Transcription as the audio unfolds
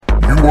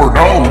are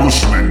now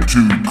listening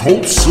to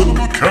Cult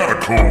Cinema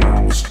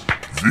Catacombs.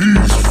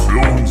 These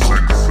films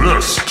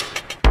exist.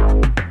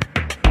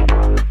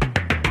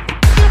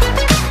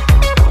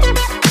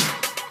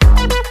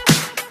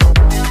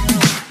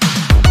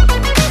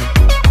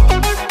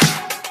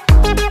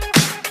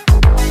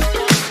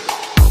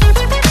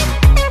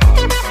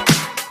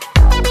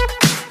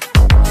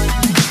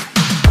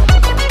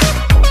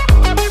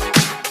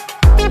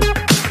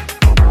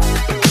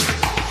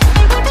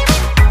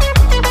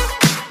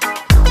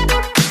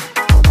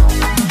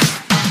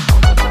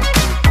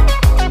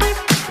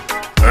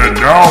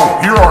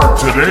 Now, here are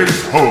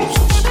today's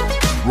hosts,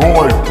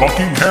 Roy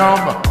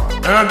Buckingham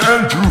and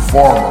Andrew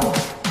Farmer.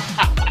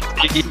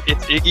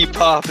 It's Iggy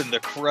Pop and the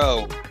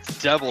Crow.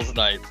 It's Devil's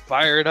Night.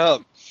 Fire it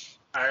up.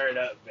 Fire it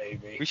up,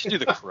 baby. We should do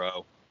the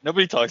Crow.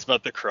 Nobody talks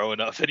about the Crow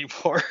enough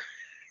anymore.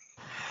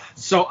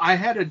 So I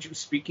had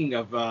speaking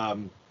of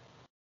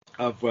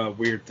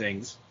weird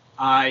things,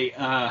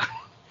 I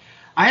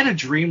had a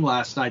dream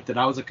last night that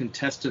I was a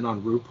contestant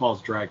on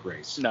RuPaul's Drag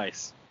Race.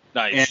 Nice.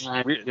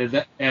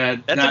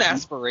 And that's an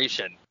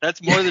aspiration.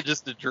 That's more than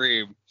just a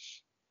dream.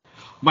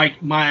 My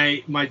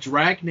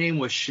drag name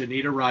was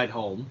Shanita Ride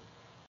Home.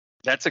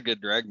 That's a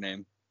good drag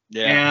name.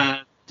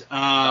 Yeah.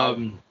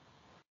 And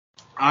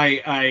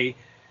I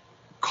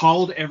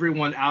called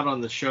everyone out on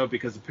the show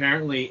because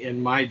apparently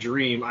in my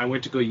dream I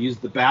went to go use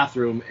the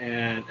bathroom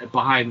and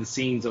behind the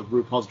scenes of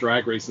RuPaul's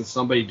Drag Race and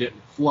somebody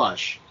didn't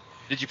flush.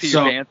 Did you pee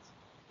your pants?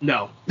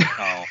 No.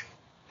 Oh.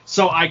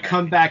 So I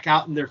come back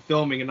out and they're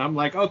filming, and I'm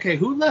like, okay,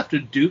 who left a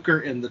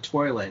duker in the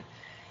toilet?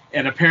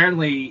 And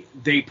apparently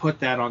they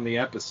put that on the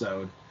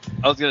episode.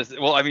 I was going to say,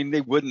 well, I mean,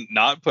 they wouldn't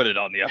not put it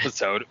on the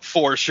episode,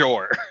 for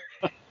sure.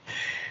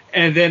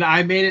 And then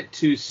I made it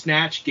to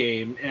Snatch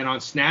Game, and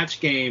on Snatch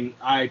Game,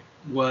 I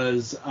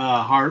was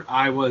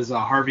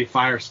Harvey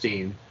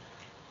Fierstein,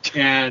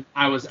 and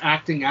I was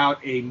acting out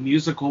a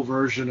musical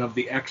version of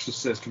The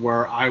Exorcist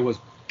where I was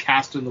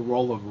cast in the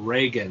role of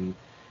Reagan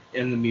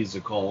in the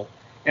musical.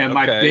 And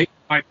my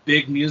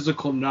big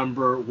musical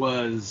number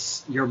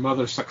was Your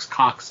Mother Sucks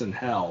Cocks in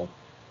Hell.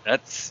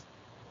 That's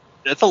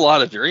a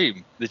lot of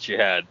dream that you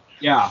had.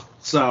 Yeah,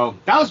 so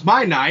that was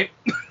my night.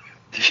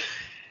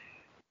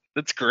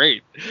 That's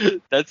great.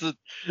 That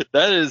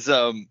is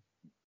an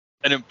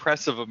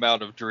impressive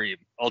amount of dream.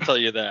 I'll tell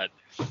you that.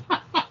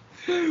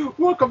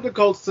 Welcome to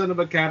Cult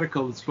Cinema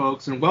Catacombs,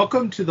 folks, and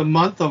welcome to the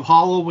month of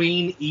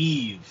Halloween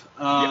Eve.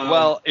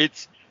 Well,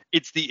 it's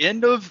the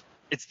end of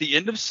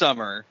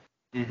summer.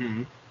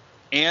 Mm-hmm.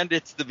 And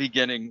it's the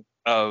beginning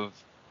of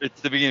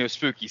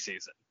spooky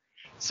season.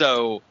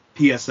 So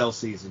PSL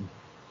season.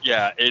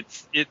 Yeah,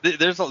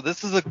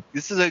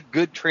 this is a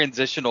good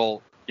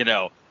transitional,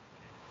 I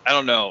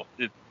don't know,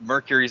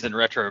 Mercury's in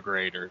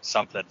retrograde or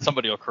something.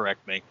 Somebody will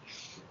correct me.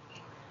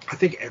 I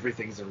think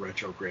everything's in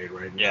retrograde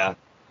right now. Yeah.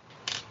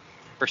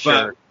 For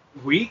sure.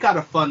 But we got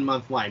a fun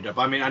month lined up.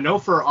 I mean, I know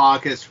for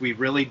August we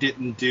really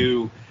didn't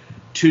do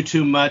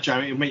too much.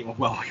 I mean,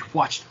 well, we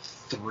watched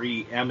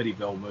 3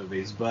 Amityville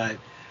movies, but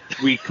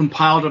we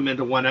compiled them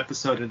into one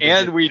episode.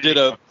 And we did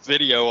a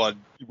video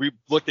we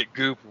looked at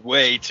Goop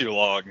way too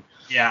long.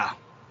 Yeah.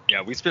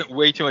 Yeah, we spent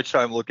way too much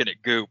time looking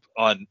at Goop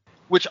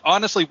which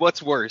honestly,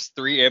 what's worse,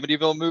 3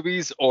 Amityville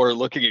movies or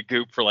looking at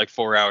Goop for like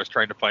 4 hours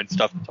trying to find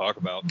stuff to talk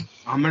about?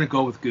 I'm going to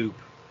go with Goop.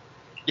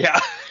 Yeah.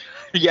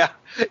 Yeah.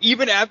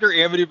 Even after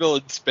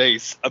Amityville in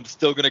space, I'm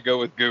still going to go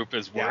with Goop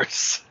as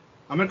worse.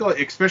 I'm gonna go,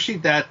 especially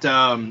that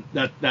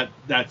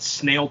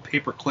snail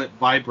paperclip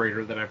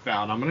vibrator that I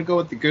found. I'm gonna go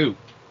with the Goop.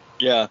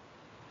 Yeah,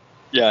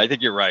 I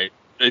think you're right.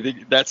 I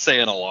think that's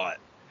saying a lot.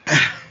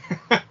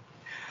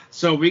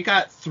 So we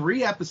got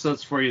 3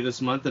 episodes for you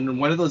this month, and in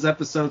one of those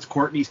episodes,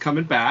 Courtney's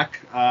coming back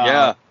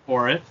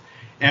for it.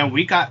 And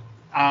we got,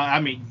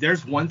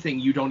 there's one thing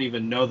you don't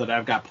even know that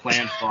I've got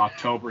planned for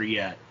October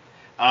yet.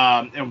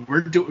 And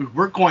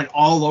we're going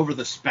all over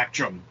the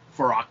spectrum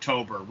for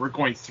October. We're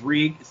going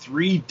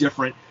three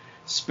different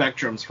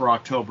spectrums for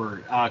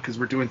October because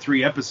we're doing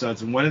 3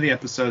 episodes, and one of the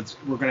episodes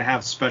we're going to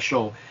have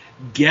special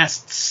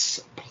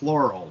guests,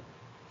 plural,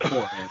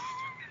 for it.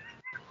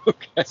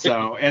 Okay.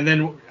 So, and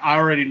then I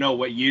already know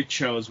what you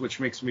chose, which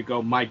makes me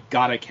go, my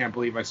God, I can't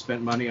believe I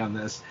spent money on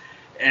this.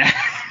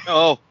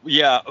 Oh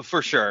yeah,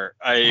 for sure.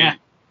 And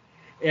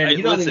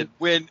listen,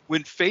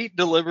 when Fate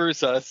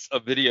delivers us a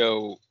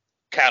video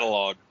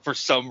catalog for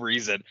some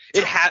reason,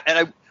 and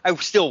I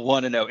still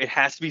want to know, it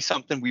has to be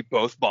something we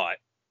both bought.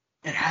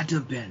 It had to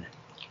have been.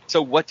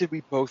 So what did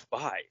we both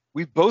buy?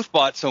 We both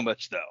bought so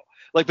much though.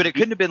 But it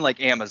couldn't have been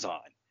like Amazon.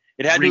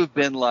 It had to have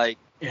been like.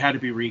 It had to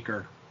be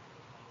Reeker.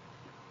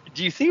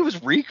 Do you think it was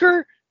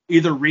Reeker?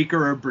 Either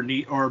Reeker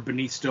or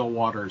Beneath Still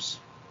Waters.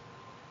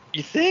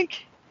 You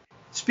think?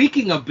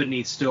 Speaking of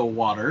Beneath Still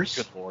Waters.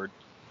 Good Lord.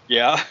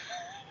 Yeah.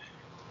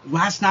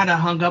 Last night I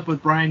hung up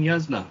with Brian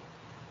Yuzna.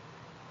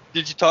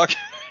 Did you talk?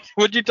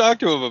 What'd you talk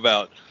to him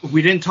about?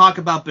 We didn't talk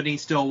about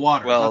Beneath Still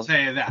Waters. Well, I'll tell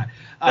you that.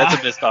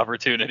 That's a missed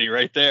opportunity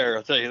right there.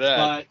 I'll tell you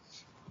that.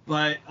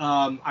 But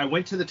I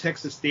went to the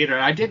Texas Theater.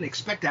 I didn't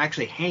expect to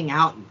actually hang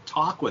out and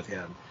talk with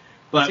him.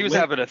 But he was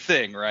having a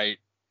thing, right?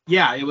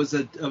 Yeah, it was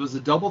a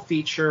double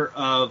feature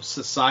of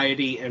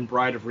Society and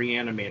Bride of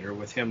Reanimator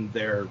with him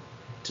there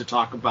to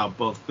talk about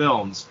both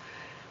films.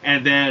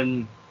 And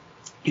then,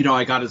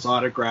 I got his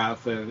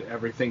autograph and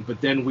everything,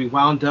 but then we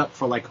wound up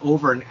for like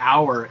over an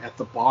hour at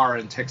the bar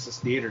in Texas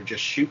Theater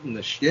just shooting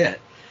the shit,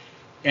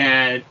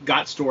 and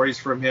got stories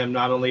from him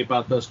not only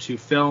about those two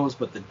films,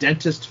 but the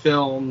Dentist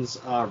films,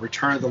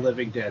 Return of the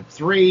Living Dead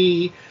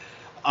 3,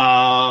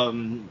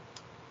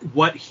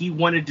 what he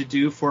wanted to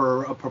do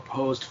for a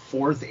proposed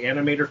fourth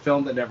Animator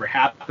film that never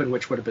happened,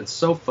 which would have been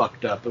so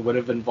fucked up. It would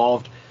have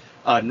involved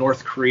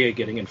North Korea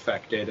getting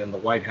infected and the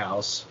White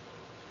House.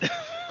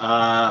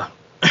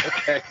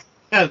 Okay.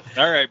 All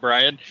right,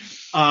 Brian.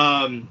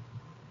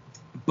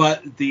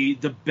 But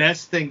the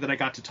best thing that I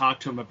got to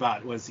talk to him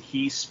about was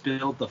he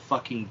spilled the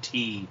fucking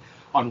tea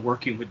on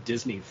working with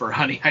Disney for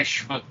Honey, I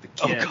Shrunk the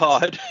Kids. Oh,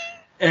 God.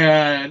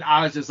 And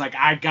I was just like,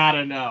 I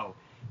gotta know.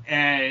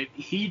 And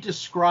he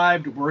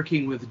described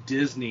working with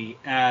Disney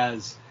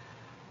as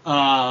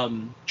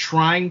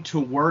trying to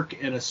work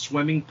in a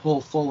swimming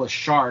pool full of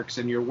sharks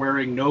and you're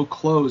wearing no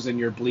clothes and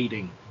you're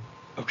bleeding.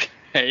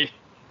 Okay.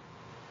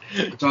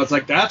 So it's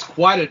like, that's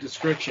quite a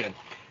description.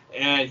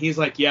 And he's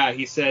like, yeah,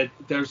 he said,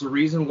 there's a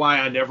reason why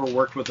I never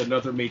worked with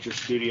another major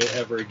studio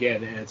ever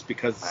again, and it's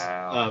because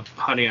of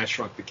Honey, I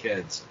Shrunk the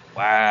Kids.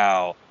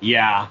 Wow.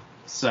 Yeah.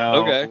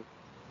 So, okay.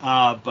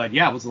 But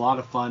yeah, it was a lot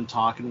of fun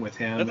talking with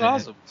him. That's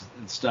awesome.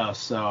 And stuff.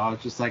 So I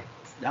was just like,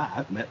 yeah,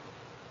 I've met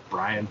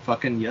Brian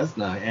fucking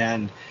Yesna.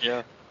 And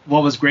yeah.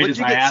 What was great What is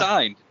did you get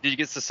signed? Did you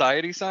get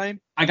Society signed?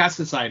 I got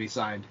Society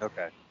signed.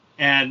 Okay.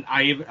 And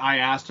I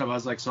asked him, I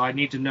was like, so I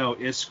need to know,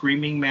 is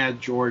Screaming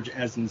Mad George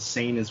as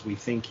insane as we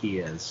think he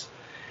is?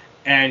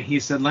 And he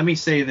said, let me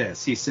say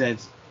this. He said,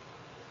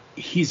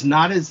 he's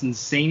not as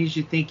insane as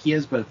you think he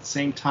is, but at the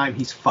same time,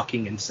 he's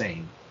fucking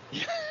insane.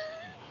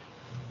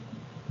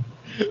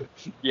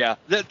 Yeah,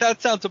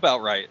 that sounds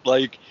about right.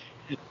 Like,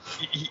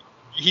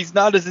 he's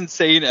not as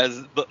insane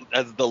as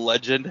the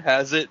legend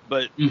has it,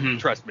 but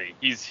trust me,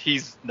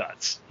 he's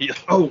nuts.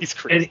 He's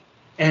crazy.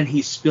 And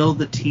he spilled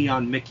the tea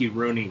on Mickey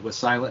Rooney with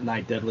Silent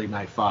Night, Deadly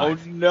Night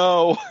 5. Oh,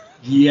 no.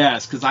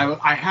 Yes, because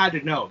I had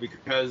to know,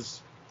 because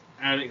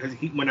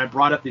when I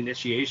brought up the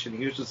initiation,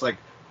 he was just like,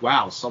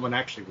 wow, someone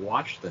actually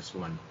watched this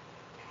one.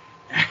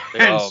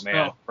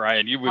 Man,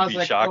 Brian, you would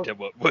be shocked at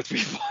what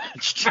we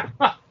watched.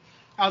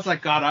 I was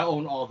like, God, I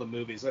own all the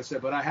movies. I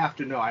said, but I have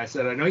to know. I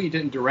said, I know you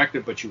didn't direct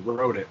it, but you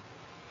wrote it.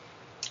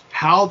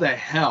 How the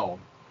hell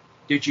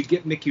did you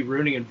get Mickey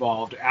Rooney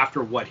involved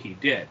after what he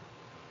did?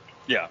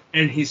 Yeah.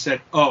 And he said,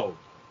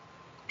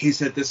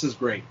 this is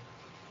great.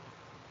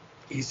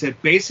 He said,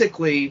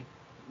 basically,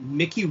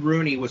 Mickey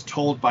Rooney was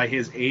told by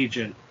his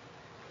agent,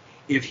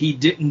 if he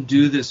didn't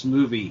do this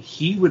movie,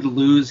 he would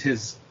lose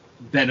his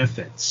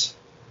benefits.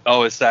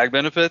 Oh, his SAG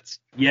benefits?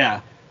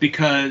 Yeah,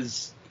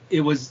 because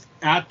it was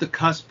at the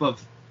cusp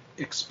of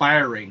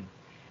expiring,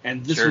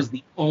 and this was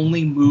the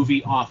only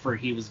movie offer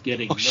he was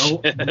getting.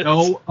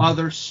 No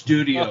other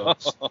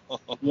studios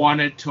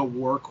wanted to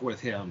work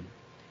with him.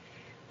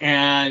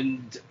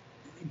 And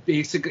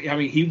basically, I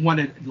mean, he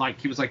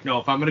was like, no,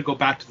 if I'm going to go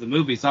back to the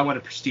movies, I want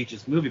a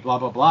prestigious movie, blah,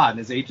 blah, blah. And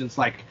his agent's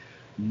like,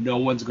 no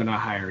one's going to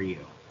hire you.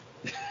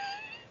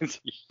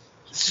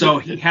 So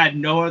he had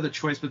no other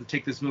choice but to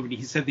take this movie.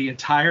 He said the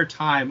entire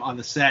time on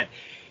the set,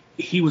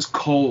 he was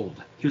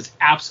cold. He was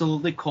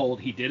absolutely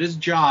cold. He did his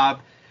job,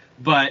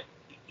 but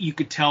you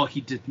could tell he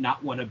did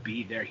not want to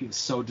be there. He was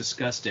so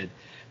disgusted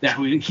that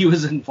he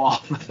was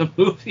involved with a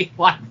movie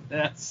like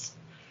this.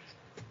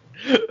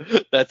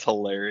 That's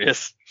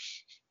hilarious.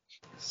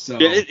 So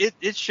yeah,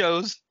 it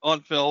shows on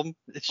film.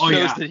 It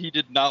shows that he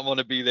did not want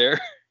to be there.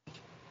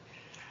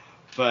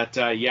 But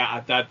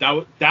yeah,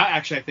 that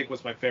actually I think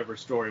was my favorite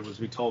story. Was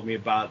we told me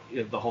about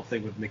the whole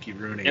thing with Mickey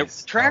Rooney.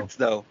 It tracks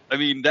though. I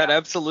mean, that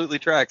absolutely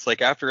tracks.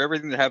 Like after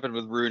everything that happened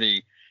with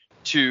Rooney,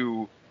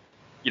 to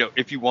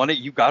if you want it,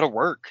 you got to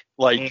work.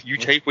 Like you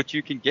take what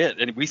you can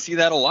get, and we see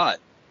that a lot.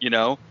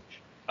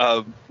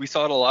 We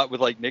saw it a lot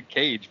with like Nick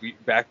Cage.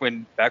 Back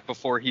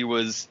before he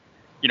was.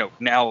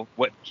 Now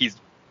what he's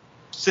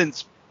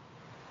since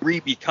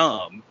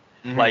re-become,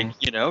 like,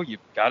 you've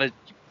got to,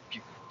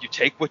 you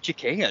take what you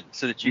can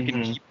so that you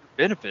can keep your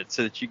benefits,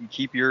 so that you can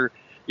keep your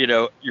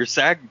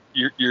SAG,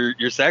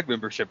 your SAG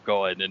membership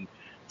going. And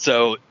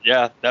so,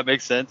 yeah, that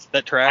makes sense.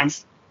 That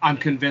tracks. I'm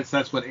convinced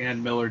that's what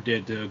Ann Miller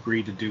did to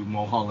agree to do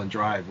Mulholland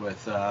Drive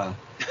with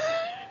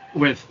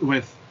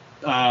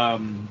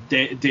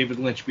David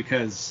Lynch,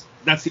 because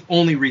that's the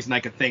only reason I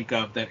could think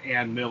of that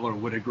Ann Miller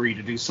would agree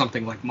to do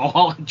something like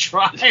Mulholland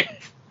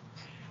Drive.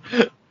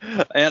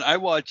 And I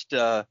watched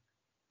The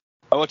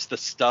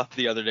Stuff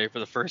the other day for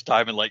the first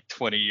time in like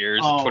 20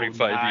 years,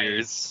 25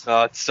 years.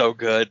 Oh, it's so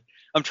good.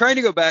 I'm trying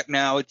to go back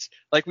now. It's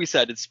like we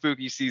said, it's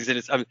spooky season.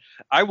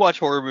 I watch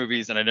horror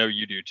movies, and I know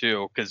you do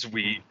too, because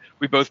we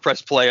both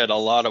press play on a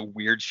lot of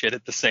weird shit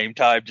at the same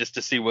time just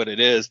to see what it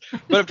is.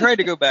 But I'm trying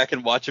to go back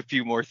and watch a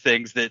few more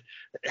things that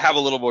have a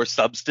little more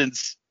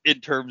substance in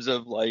terms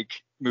of like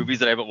movies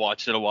that I haven't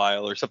watched in a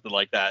while or something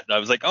like that. And I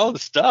was like, oh, The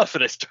Stuff.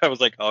 And I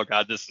was like, oh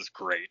God, this is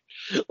great.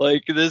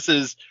 Like this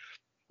is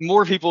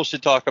more people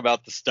should talk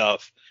about the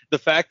stuff. The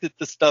fact that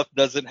the stuff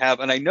doesn't have,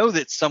 and I know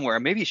that somewhere,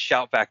 maybe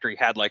Shout Factory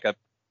had like a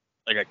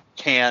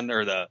can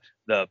or the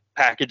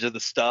package of the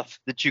stuff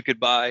that you could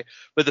buy,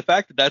 but the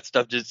fact that that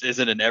stuff just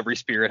isn't in every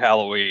Spirit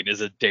Halloween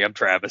is a damn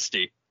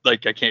travesty.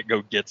 Like, I can't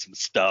go get some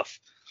stuff.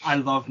 I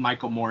love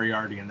Michael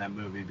Moriarty in that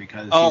movie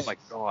because my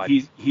god,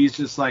 he's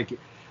just like,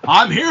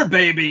 I'm here,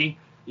 baby.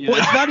 Well,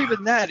 it's not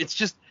even that. It's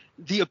just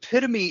the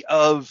epitome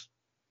of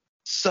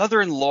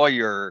Southern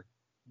lawyer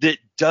that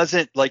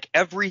doesn't, like,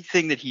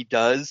 everything that he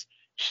does.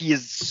 He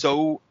is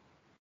so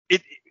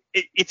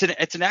it's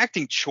an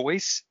acting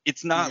choice.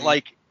 It's not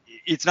like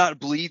it's not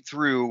bleed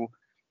through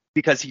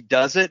because he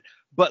does it,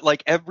 but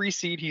like every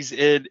scene he's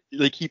in,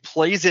 like he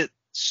plays it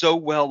so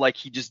well, like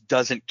he just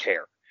doesn't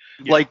care.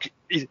 Yeah. Like,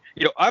 you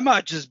know, I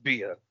might just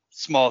be a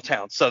small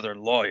town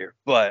Southern lawyer,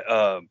 but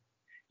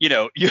you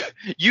know,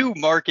 you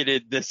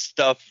marketed this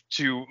stuff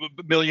to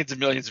millions and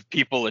millions of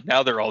people, and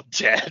now they're all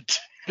dead.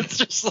 It's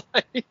just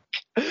like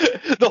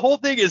the whole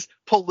thing is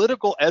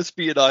political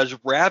espionage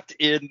wrapped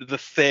in the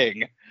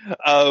thing.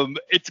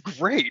 It's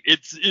great.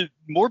 It's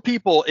more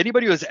people.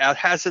 Anybody who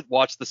hasn't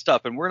watched the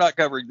stuff, and we're not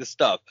covering the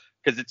stuff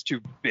because it's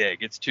too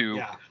big. It's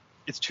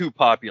too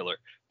popular.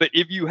 But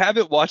if you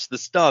haven't watched the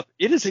stuff,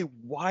 it is a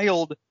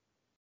wild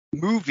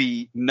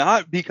movie,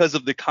 not because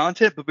of the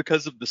content, but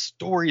because of the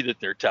story that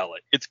they're telling.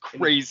 It's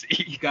crazy.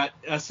 You got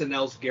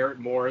SNL's Garrett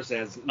Morris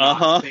as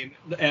not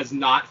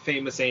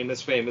famous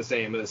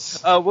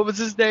Amos. What was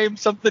his name?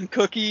 Something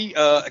Cookie.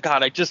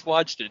 God, I just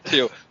watched it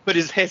too. But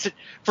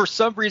for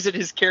some reason,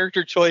 his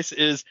character choice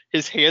is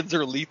his hands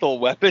are lethal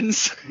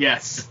weapons.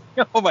 Yes.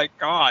 Oh my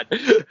God.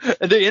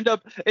 And they end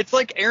up. It's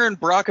like Aaron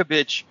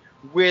Brockovich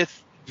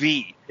with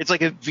V. It's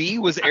like if V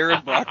was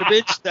Aaron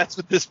Brockovich, that's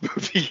what this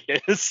movie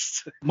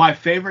is. My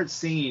favorite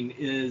scene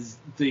is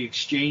the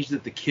exchange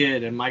that the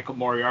kid and Michael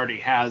Moriarty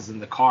has in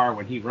the car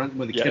when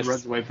the kid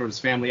runs away from his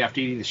family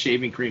after eating the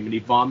shaving cream and he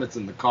vomits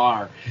in the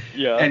car.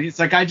 Yeah. And he's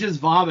like, I just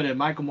vomited.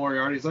 Michael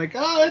Moriarty's like,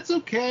 oh, it's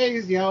okay.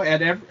 You know,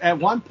 at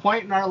one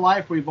point in our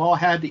life, we've all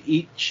had to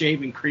eat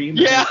shaving cream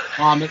and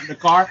vomit in the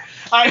car.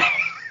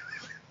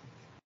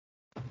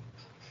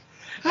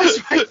 That's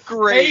my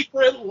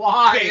favorite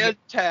line.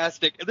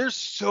 Fantastic. There's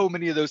so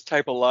many of those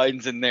type of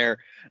lines in there.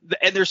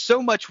 And there's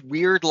so much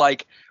weird,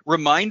 like,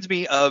 reminds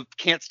me of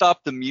Can't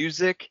Stop the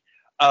Music,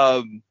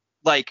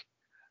 like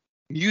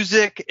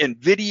music and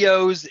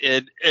videos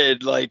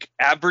and like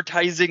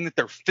advertising that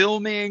they're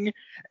filming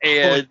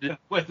and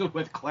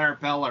with Claire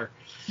Peller.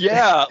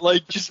 Yeah,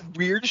 like just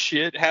weird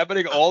shit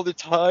happening all the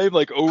time,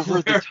 like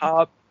over the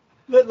top.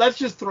 Let's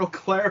just throw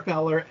Claire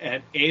Peller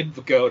and Abe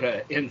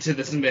Vigoda into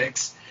this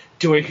mix,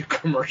 doing a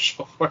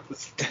commercial for the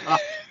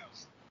stuff.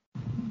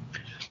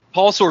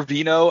 Paul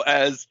Sorvino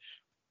as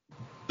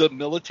the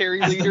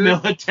military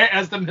leader.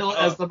 As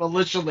the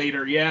militia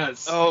leader,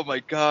 yes. Oh my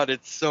God,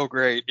 it's so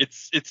great.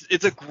 It's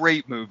a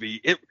great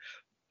movie.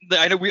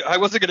 I know I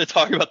wasn't going to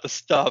talk about the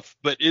stuff,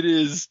 but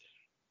it's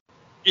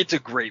a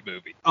great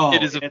movie. Oh,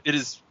 it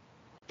is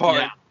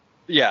part.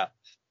 Yeah.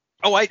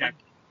 Oh,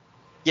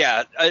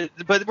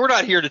 but we're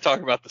not here to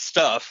talk about the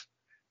stuff.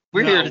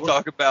 We're here to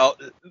talk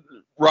about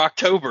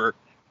Rocktober.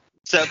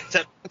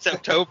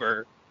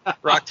 September,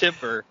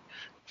 Rocktober.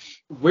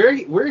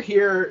 We're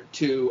here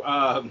to.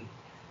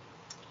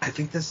 I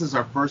think this is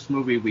our first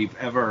movie we've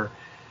ever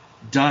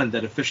done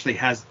that officially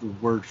has the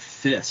word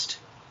fist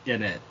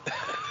in it.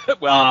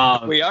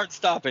 Well, we aren't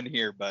stopping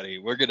here, buddy.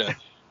 We're gonna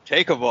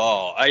take a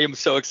ball. I am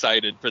so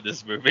excited for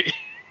this movie.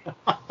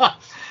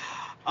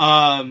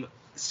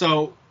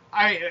 So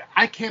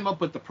I came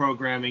up with the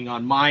programming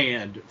on my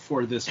end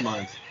for this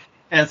month.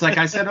 And it's like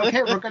I said,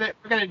 okay, we're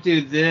gonna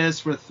do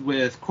this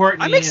with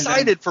Courtney. I'm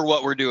excited for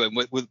what we're doing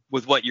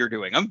with what you're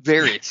doing. I'm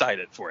very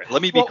excited for it.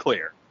 Let me be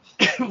clear.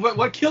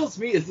 What kills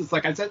me is it's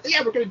like I said,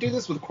 yeah, we're gonna do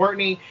this with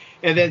Courtney,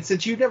 and then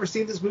since you've never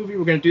seen this movie,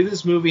 we're gonna do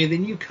this movie, and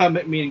then you come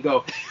at me and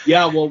go,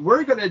 yeah, well,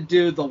 we're gonna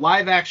do the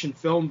live action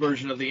film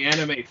version of the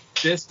anime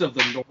Fist of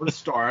the North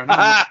Star. And I'm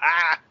like,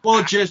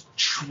 well, just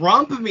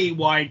trump me,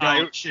 why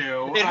don't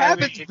you? It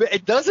happens.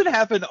 It doesn't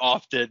happen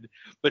often,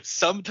 but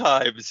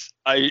sometimes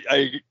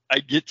I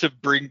get to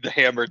bring the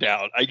hammer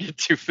down. I get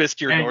to fist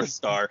your North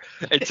Star.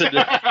 It's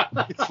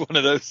one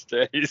of those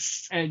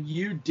days. And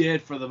you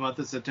did for the month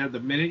of September.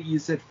 The minute you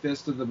said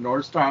Fist of the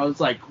North Star, I was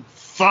like,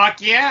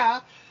 fuck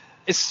yeah.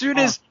 As soon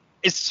as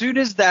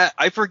that,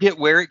 I forget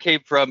where it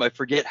came from. I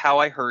forget how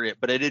I heard it,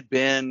 but it had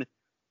been,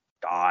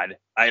 God,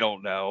 I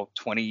don't know,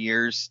 20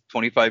 years,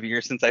 25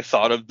 years since I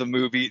thought of the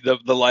movie,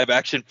 the live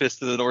action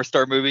Fist of the North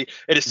Star movie.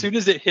 And as soon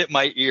as it hit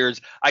my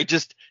ears, I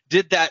just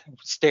did that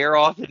stare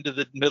off into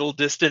the middle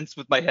distance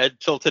with my head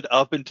tilted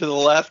up and to the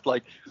left,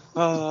 like,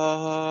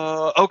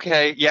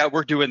 okay, yeah,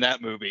 we're doing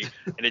that movie.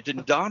 And it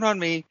didn't dawn on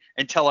me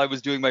until I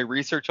was doing my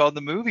research on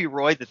the movie,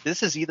 Roy, that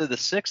this is either the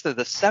 6th or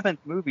the 7th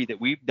movie that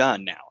we've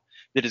done now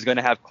that is going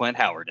to have Clint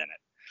Howard in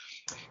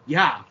it.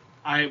 Yeah,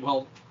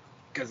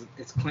 because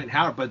it's Clint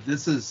Howard, but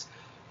this is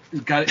we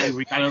got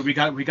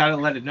to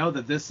let it know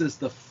that this is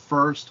the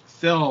first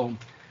film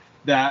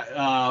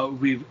that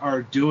we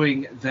are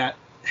doing that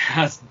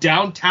has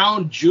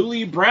downtown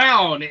Julie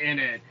Brown in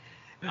it.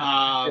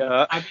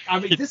 Yeah, I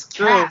mean, this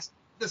cast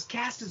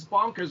is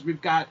bonkers. We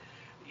got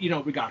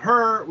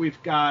her.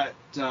 We've got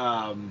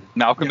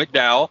Malcolm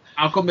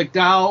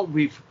McDowell.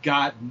 We've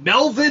got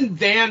Melvin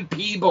Van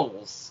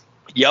Peebles.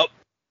 Yep.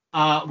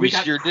 We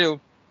sure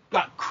do.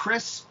 Got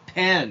Chris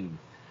Penn.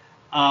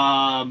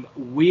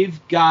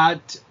 We've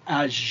got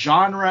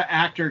genre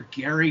actor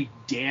Gary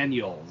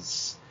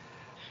Daniels.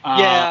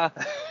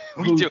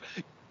 We do.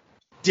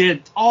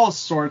 Did all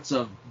sorts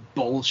of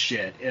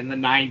bullshit in the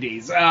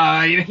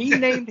 90s. He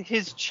named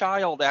his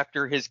child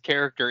after his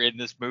character in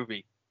this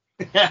movie.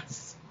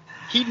 Yes.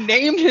 He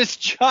named his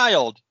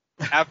child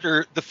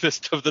after the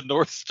Fist of the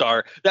North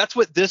Star. That's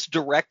what this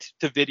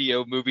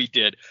direct-to-video movie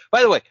did.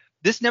 By the way,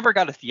 this never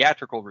got a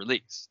theatrical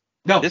release.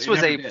 No, this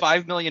was a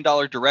 $5 million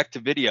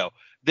direct-to-video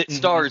that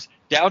stars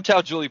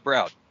downtown Julie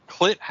Brown,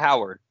 Clint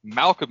Howard,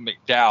 Malcolm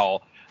McDowell,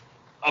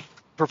 a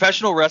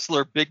professional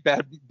wrestler, Big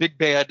Bad,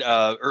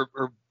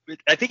 or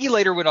I think he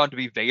later went on to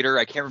be Vader.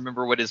 I can't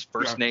remember what his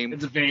first name.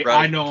 It's Vader.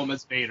 I know him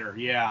as Vader.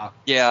 Yeah.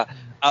 Yeah.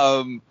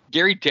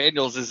 Gary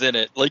Daniels is in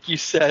it, like you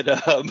said.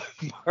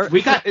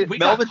 We got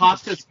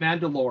Costas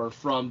Mandylor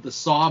from the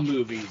Saw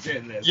movies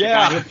in this.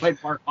 Yeah. The guy who played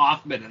Mark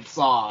Hoffman in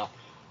Saw.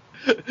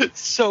 It's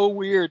so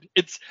weird.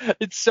 It's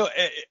so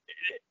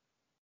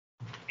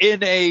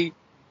in a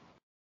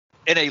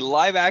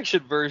live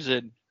action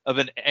version of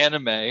an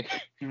anime.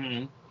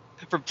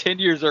 From 10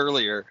 years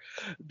earlier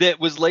that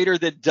was later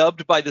then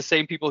dubbed by the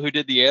same people who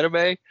did the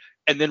anime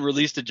and then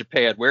released in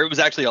Japan, where it was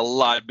actually a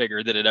lot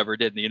bigger than it ever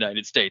did in the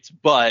United States.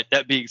 But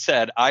that being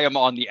said, I am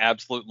on the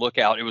absolute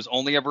lookout. It was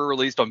only ever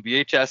released on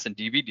VHS and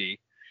DVD.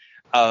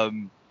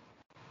 And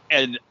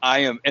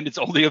it's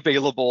only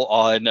available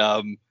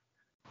on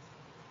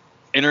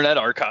Internet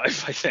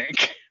Archive, I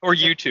think, or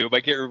YouTube. I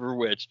can't remember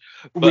which.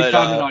 But, we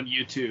found it on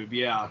YouTube,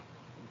 yeah.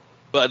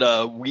 But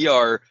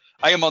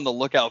I am on the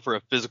lookout for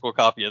a physical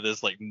copy of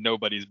this like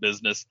nobody's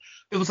business.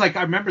 It was like,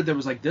 I remember there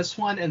was like this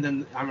one, and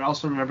then I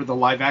also remember the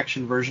live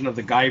action version of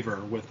The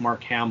Guyver with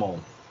Mark Hamill.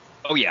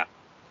 Oh, yeah.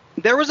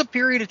 There was a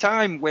period of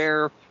time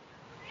where...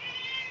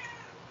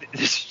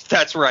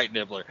 That's right,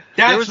 Nibbler.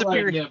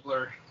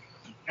 Nibbler.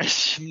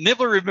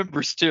 Nibbler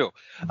remembers, too.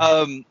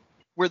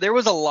 Where there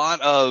was a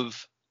lot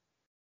of,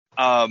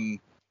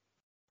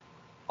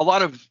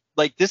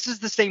 like, this is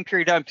the same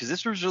period of time, because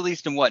this was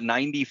released in, what,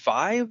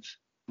 95?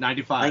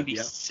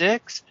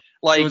 96. Yeah.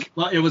 Like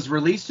it was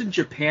released in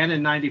Japan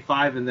in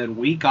 95, and then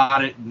we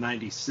got it in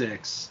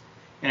 96.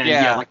 And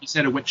yeah, like you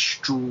said, it went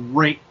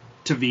straight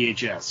to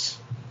VHS.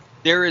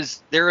 There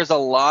is a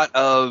lot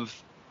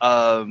of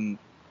there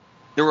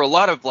were a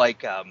lot of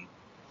like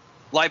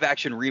live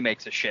action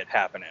remakes of shit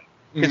happening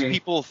because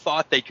people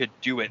thought they could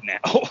do it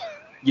now.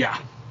 Yeah.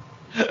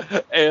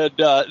 And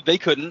they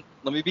couldn't.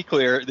 Let me be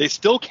clear, they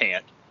still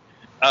can't.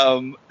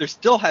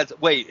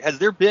 Has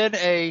there been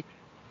a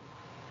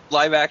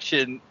live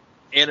action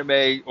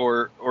anime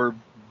or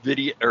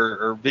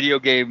video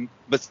game,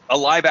 but a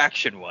live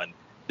action one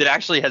that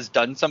actually has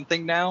done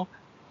something now?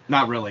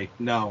 Not really.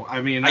 No.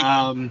 I mean,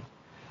 I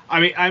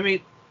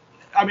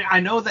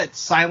know that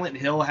Silent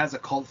Hill has a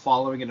cult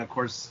following, and of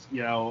course,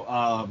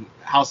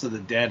 House of the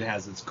Dead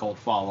has its cult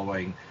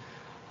following.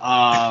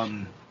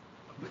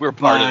 We're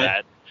part of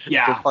that.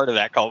 Yeah. We're part of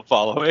that cult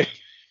following.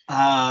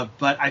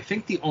 But I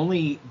think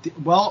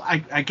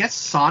I guess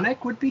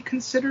Sonic would be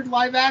considered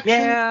live action.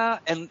 Yeah,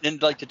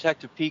 and like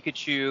Detective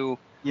Pikachu.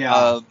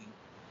 Yeah.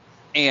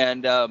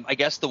 And I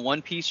guess the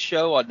One Piece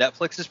show on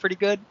Netflix is pretty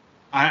good.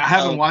 I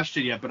haven't watched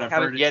it yet, but I've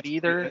heard it. Yet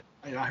either.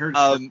 I heard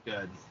it's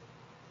good.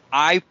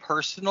 I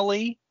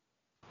personally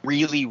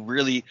really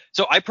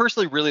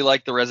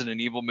like the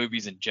Resident Evil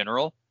movies in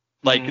general.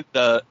 Like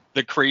the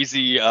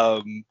crazy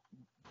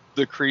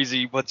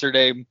what's her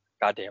name?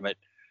 God damn it.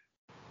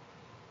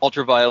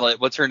 Ultraviolet,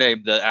 what's her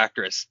name? The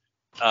actress.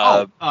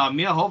 Mia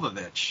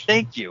Jovovich.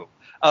 Thank you.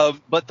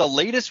 But the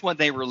latest one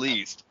they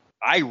released,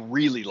 I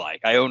really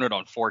like. I own it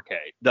on 4K.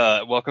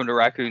 The Welcome to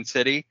Raccoon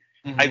City.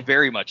 I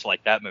very much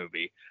like that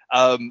movie.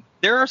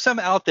 There are some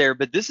out there,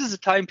 but this is a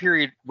time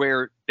period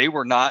where they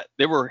were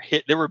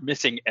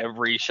missing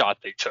every shot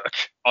they took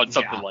on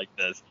something like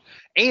this.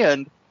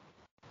 And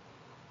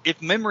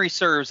if memory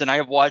serves, and I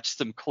have watched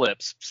some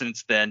clips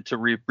since then to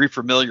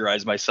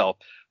refamiliarize myself,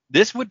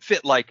 this would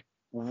fit like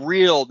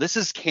this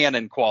is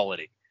canon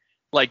quality.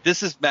 Like,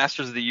 this is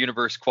Masters of the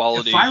Universe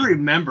quality. If I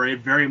remember, it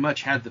very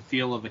much had the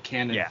feel of a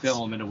canon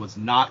film, and it was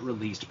not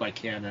released by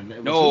Canon.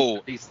 It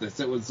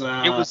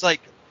was like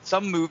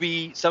some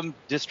movie, some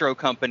distro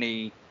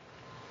company.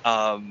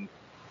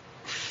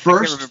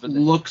 First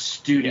Look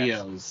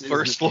Studios. Yes.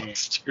 First Look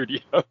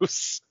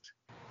Studios.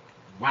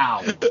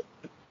 Wow.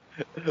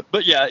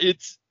 But yeah,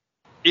 it's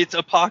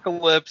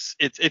Apocalypse.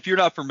 It's, if you're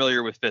not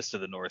familiar with Fist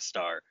of the North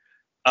Star,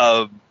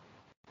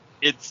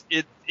 it's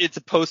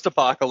a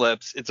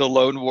post-apocalypse. It's a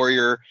lone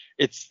warrior.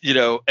 It's,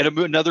 and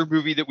another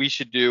movie that we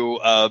should do,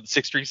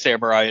 Six String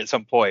Samurai at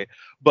some point.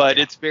 But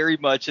it's very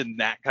much in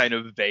that kind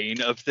of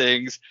vein of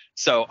things.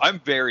 So I'm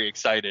very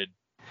excited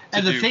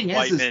to do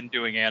white men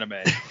doing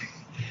anime.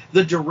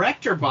 The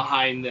director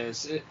behind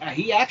this,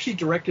 he actually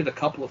directed a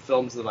couple of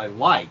films that I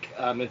like.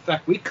 In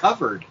fact, we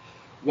covered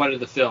one of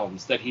the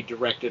films that he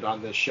directed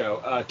on this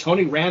show.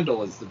 Tony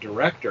Randall is the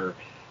director.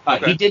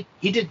 Okay.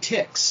 He did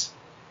Ticks.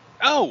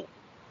 Oh,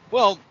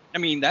 well, I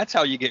mean, that's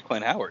how you get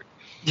Clint Howard.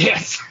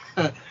 Yes.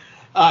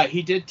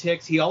 He did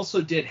Ticks. He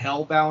also did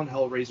Hellbound,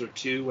 Hellraiser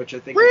 2, which I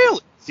think really? is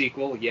a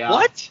sequel. Yeah.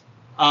 What?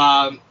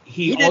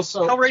 He did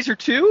also Hellraiser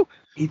 2?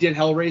 He did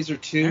Hellraiser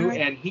 2,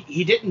 right. And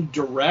he didn't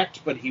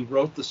direct, but he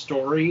wrote the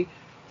story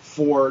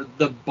for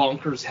the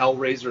bonkers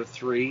Hellraiser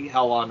 3,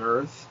 Hell on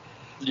Earth.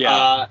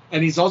 Yeah.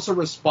 And he's also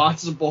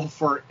responsible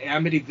for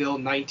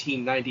Amityville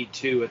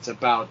 1992, It's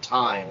About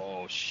Time.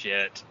 Oh,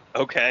 shit.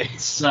 Okay.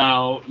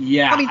 So,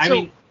 yeah. I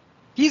mean,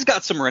 he's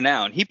got some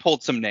renown. He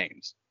pulled some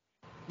names.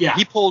 Yeah.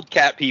 He pulled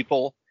Cat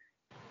People.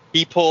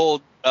 He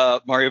pulled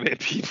Mario Band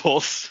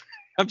Peoples.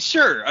 I'm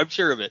sure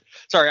of it.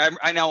 Sorry,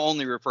 I now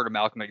only refer to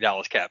Malcolm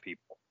McDowell's Cat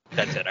People.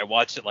 That's it. I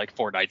watched it like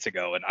 4 nights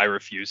ago, and I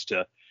refuse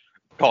to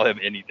call him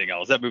anything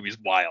else. That movie's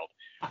wild.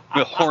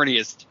 The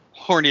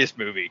horniest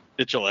movie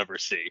that you'll ever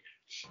see.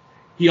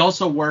 He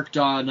also worked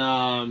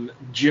on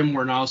Jim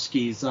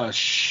Warnowski's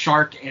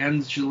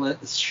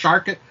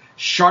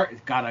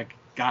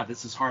God,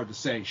 this is hard to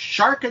say.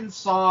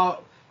 Sharkensaw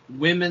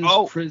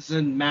Women's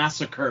Prison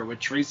Massacre with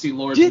Tracy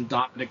Lords and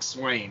Dominic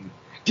Swain.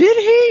 Did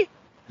he?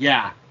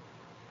 Yeah.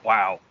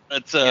 Wow.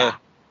 That's an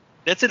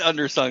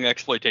undersung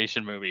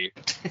exploitation movie.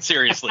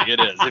 Seriously, it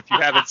is. If you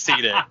haven't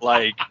seen it,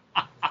 like,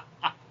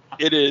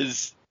 it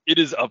is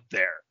up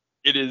there.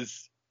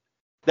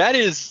 That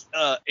is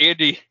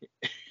Andy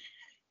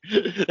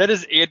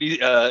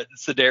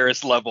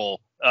Sedaris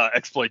level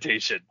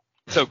exploitation.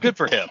 So good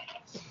for him.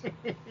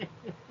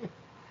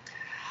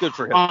 Good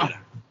for him.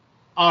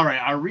 All right,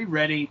 are we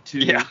ready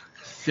to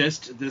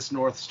fist this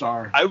North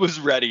Star? I was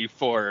ready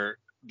for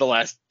the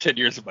last 10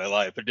 years of my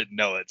life. I didn't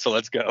know it, so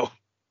let's go.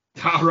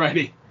 All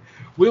righty.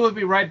 We will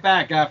be right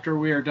back after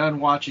we are done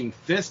watching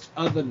Fist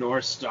of the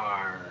North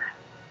Star.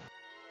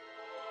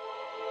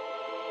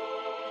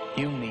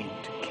 You need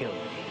to kill me.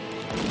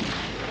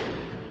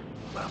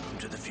 Welcome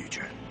to the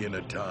future. In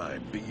a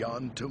time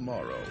beyond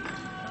tomorrow.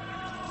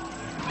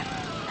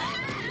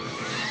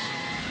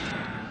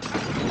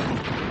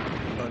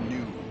 A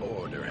new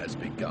order has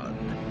begun.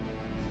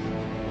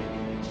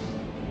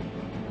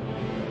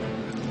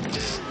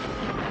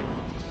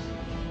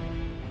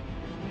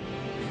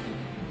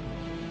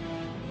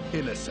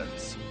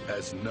 Innocence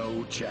has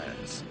no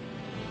chance.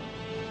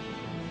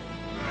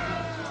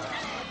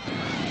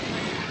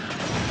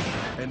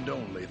 And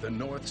only the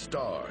North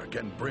Star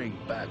can bring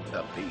back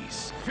the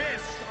peace.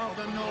 Fist of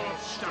the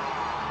North Star!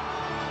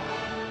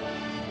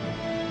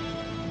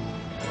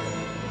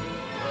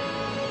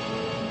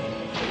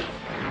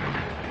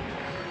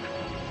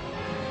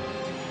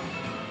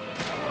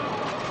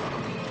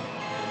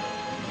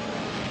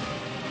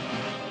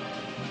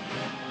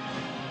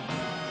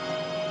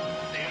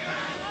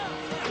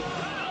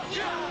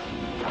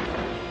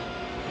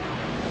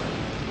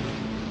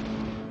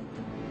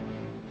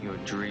 Your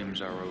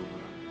dreams are over.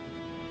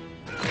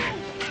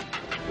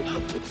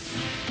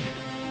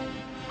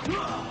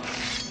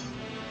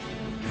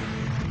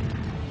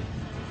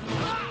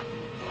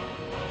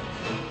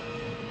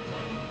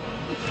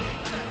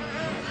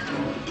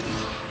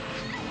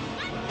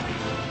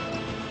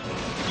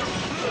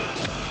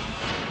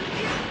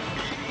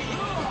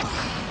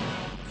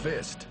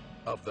 Fist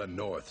of the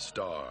North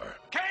Star.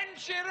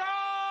 Kenshiro!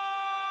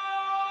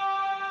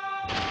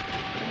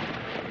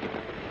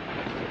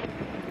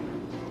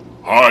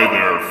 Hi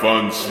there,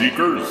 fun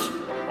seekers.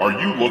 Are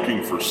you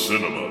looking for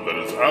cinema that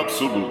is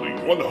absolutely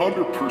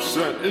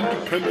 100%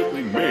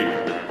 independently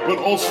made, but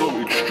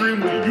also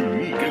extremely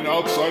unique and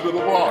outside of the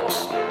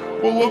box?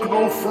 Well, look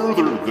no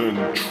further than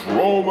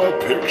Troma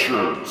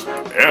Pictures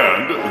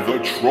and the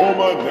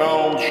Troma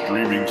Now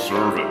streaming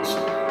service.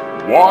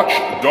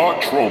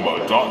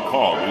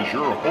 Watch.troma.com is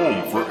your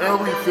home for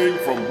everything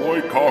from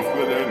Lloyd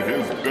Kaufman and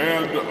his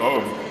band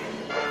of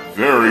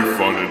very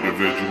fun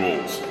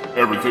individuals.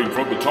 Everything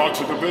from the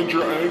Toxic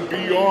Avenger and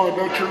beyond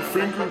at your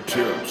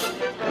fingertips.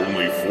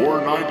 Only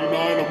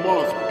 $4.99 a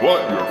month,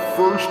 but your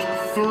first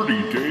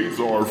 30 days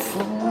are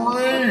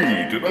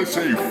free. Did I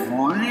say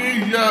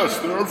free? Yes,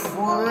 they're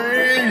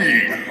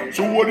free.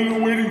 So what are you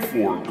waiting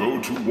for?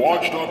 Go to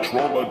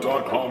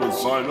watch.troma.com and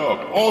sign up.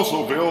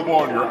 Also available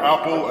on your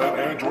Apple and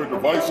Android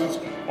devices,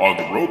 on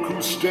the Roku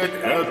stick,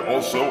 and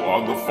also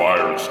on the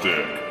Fire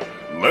Stick.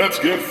 Let's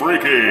get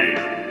freaky.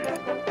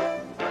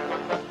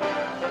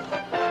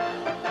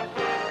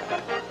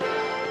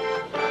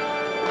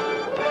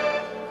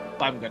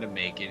 I'm gonna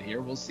make it here.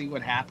 We'll see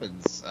what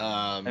happens.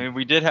 I mean,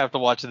 we did have to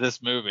watch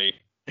this movie.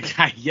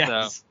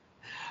 Yes. So.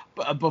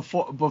 But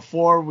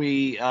before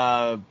we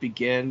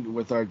begin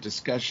with our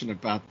discussion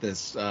about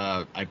this,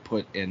 I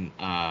put in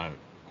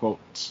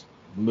quotes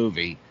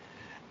movie.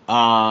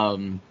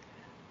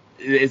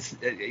 It's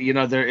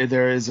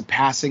there is a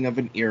passing of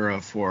an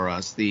era for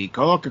us. The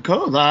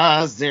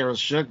Coca-Cola Zero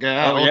Sugar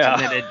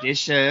Ultimate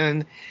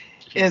Edition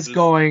is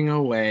going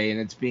away, and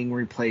it's being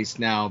replaced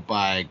now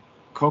by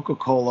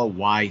Coca-Cola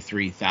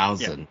Y3000.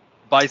 Yeah.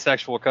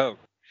 Bisexual Coke.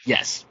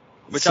 Yes.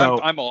 Which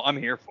so, I'm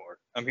here for.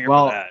 I'm here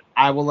for that.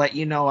 I will let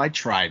you know I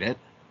tried it,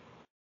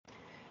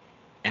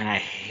 and I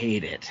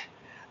hate it.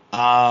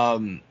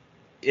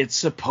 It's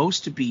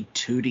supposed to be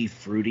tutti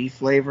frutti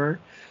flavor,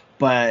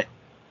 but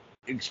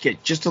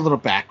just a little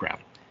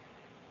background.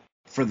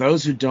 For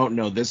those who don't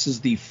know, this is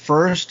the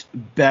first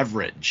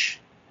beverage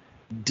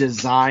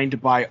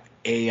designed by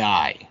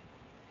AI.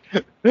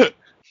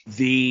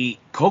 The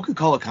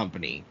Coca-Cola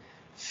company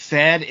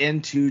fed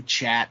into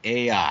Chat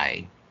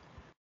AI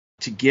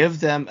to give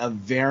them a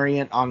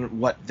variant on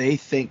what they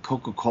think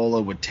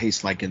Coca-Cola would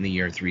taste like in the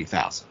year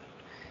 3000.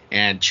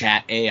 And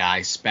Chat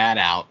AI spat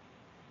out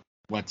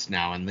what's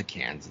now in the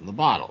cans and the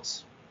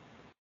bottles.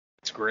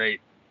 It's great.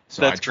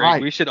 So That's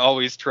great. We should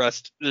always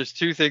trust. There's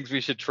two things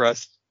we should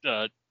trust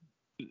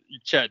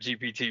Chat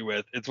GPT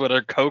with. It's what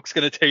a Coke's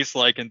going to taste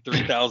like in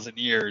 3,000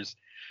 years.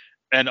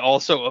 And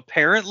also,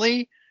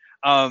 apparently,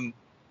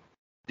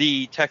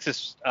 the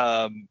Texas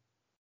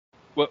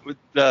what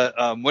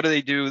do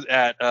they do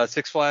at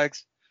Six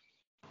Flags?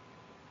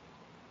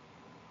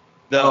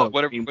 With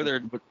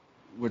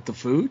the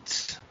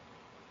foods?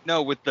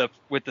 No, with the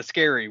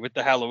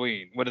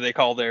Halloween. What do they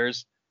call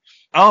theirs?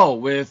 Oh,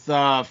 with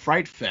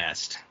Fright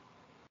Fest.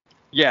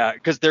 Yeah,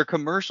 because their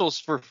commercials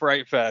for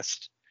Fright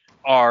Fest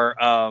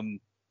are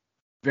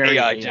very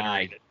AI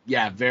generated.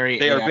 Yeah,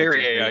 They are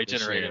very AI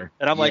generated.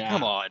 And I'm like,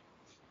 come on.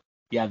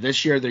 Yeah,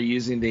 this year they're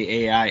using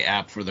the AI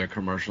app for their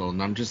commercial,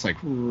 and I'm just like,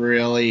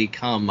 really?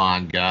 Come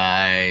on,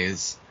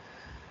 guys.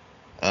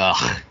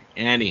 Ugh.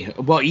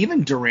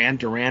 Even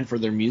Duran for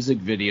their music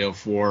video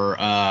for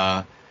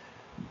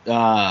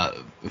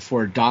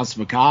Danse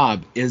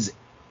Macabre is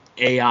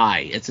AI.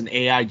 It's an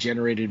AI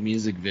generated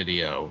music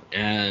video,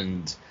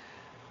 and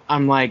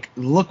I'm like,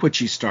 look what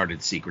you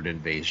started, Secret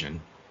Invasion.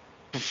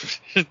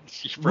 Right.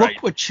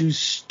 Look what you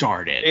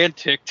started. And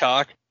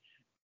TikTok.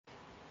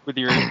 With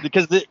your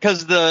because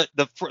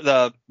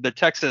the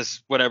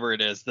Texas whatever it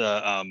is,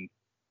 the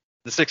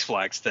Six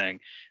Flags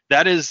thing,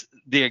 that is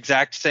the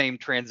exact same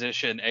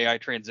AI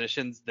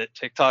transitions that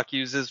TikTok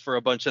uses for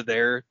a bunch of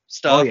their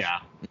stuff. Oh yeah.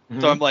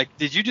 Mm-hmm. So I'm like,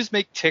 did you just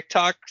make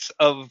TikToks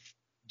of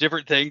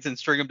different things and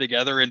string them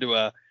together into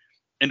a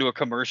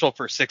commercial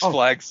for Six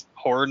Flags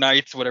Horror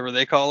Nights, whatever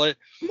they call it?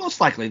 Most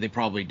likely they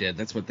probably did.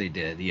 That's what they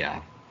did.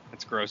 Yeah.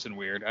 It's gross and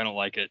weird. I don't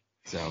like it.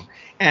 So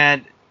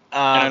and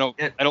I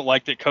don't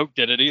like that Coke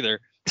did it either.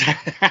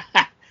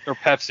 Or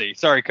Pepsi.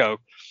 Sorry,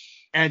 Coke.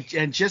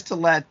 And just to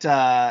let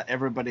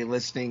everybody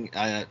listening,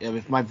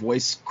 if my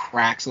voice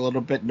cracks a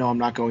little bit, no, I'm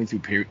not going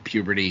through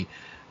puberty.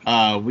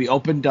 We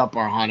opened up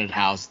our haunted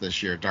house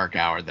this year, Dark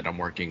Hour, that I'm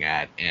working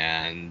at,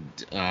 and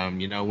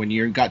when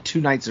you've got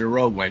 2 nights in a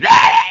row when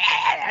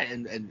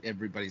and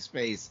everybody's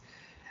face,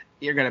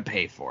 you're gonna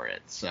pay for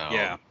it. So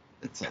yeah.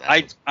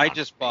 I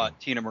just bought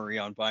Tina Marie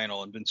on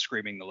vinyl and been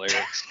screaming the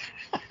lyrics.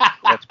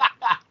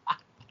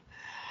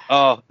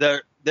 Oh,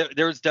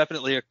 there's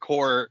definitely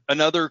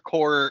another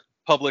core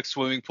public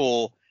swimming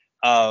pool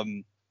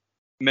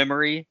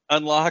memory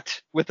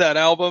unlocked with that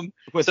album.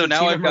 With so the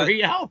now Tina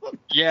Marie album?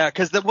 Yeah,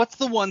 because what's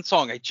the one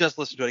song I just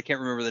listened to? I can't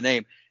remember the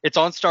name. It's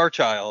on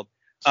Starchild.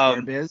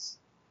 Starbiz?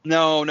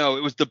 No,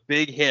 it was the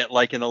big hit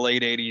like in the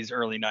late 80s,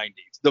 early 90s.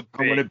 The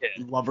big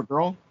hit. Lover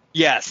Girl?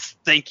 Yes,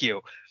 thank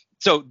you.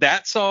 So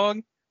that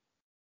song,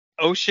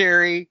 Oh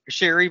Sherry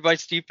by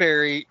Steve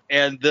Perry,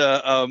 and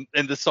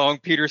the song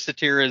Peter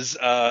Cetera's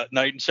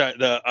Night and Shine,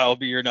 the I'll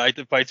Be Your Knight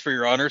That Fights for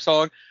Your Honor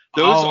song.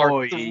 Those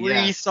are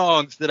 3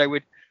 songs that I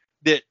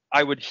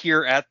would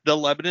hear at the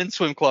Lebanon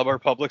Swim Club, our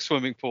public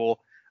swimming pool,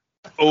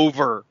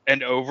 over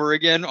and over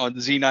again on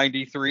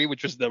Z93,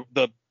 which was the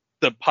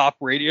pop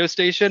radio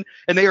station,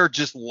 and they are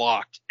just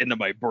locked into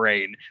my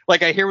brain.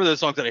 Like I hear one of those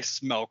songs and I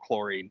smell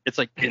chlorine. It's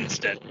like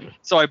instant.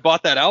 So I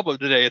bought that album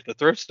today at the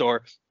thrift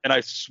store, and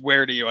I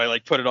swear to you, I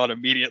like put it on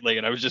immediately,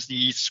 and I was just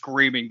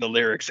screaming the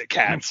lyrics at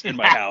cats in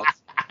my house.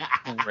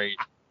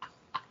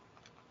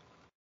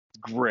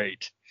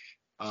 Great.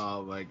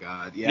 Oh my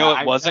God. Yeah. You know,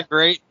 it wasn't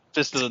great.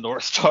 Just to the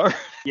North Star.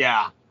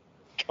 Yeah.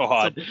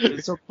 God.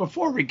 So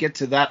before we get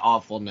to that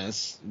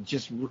awfulness,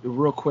 just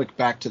real quick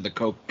back to the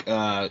Coke.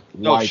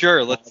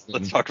 Sure.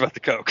 Let's talk about the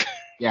Coke.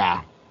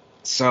 Yeah.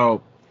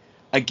 So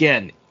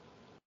again,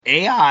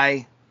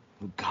 AI.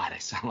 Oh God, I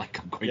sound like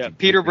I'm going to.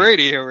 Peter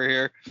Brady over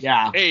here.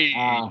 Yeah. Hey.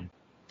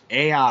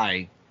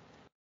 AI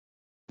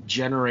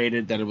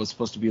generated that it was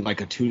supposed to be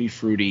like a tutti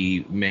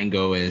frutti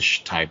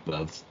mango-ish type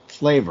of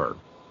flavor.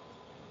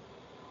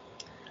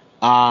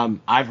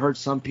 I've heard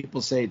some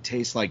people say it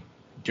tastes like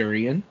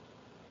durian.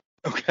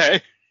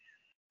 Okay.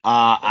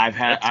 I've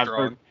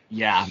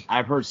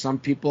heard some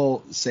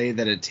people say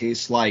that it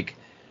tastes like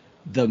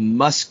the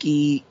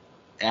musky,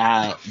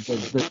 the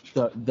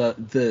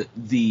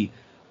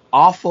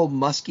awful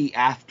musky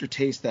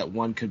aftertaste that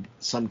one could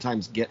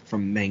sometimes get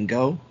from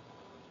mango.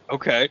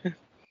 Okay.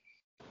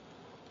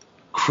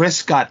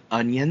 Chris got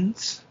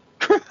onions.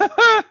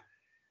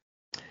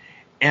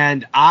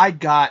 And I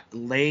got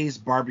Lay's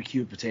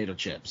barbecue potato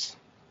chips.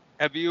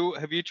 Have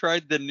you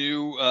tried the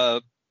new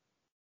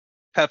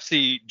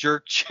Pepsi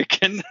jerk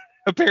chicken.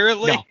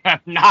 Apparently,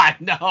 not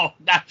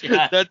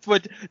yet. That's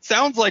what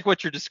sounds like.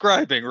 What you're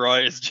describing,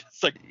 Roy, is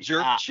just like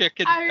jerk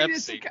chicken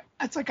Pepsi.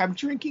 It's like I'm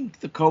drinking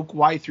the Coke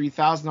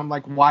Y3000. I'm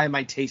like, why am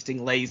I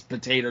tasting Lay's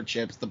potato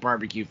chips, the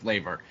barbecue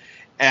flavor?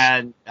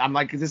 And I'm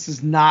like, this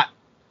is not.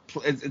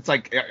 It's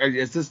like,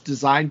 is this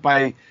designed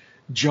by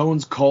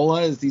Jones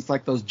Cola? Is these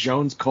like those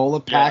Jones Cola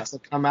packs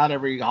that come out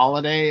every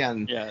holiday?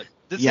 And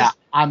this is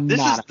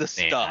the fan.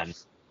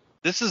 stuff.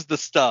 This is the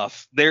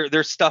stuff.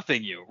 They're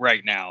stuffing you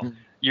right now. Mm-hmm.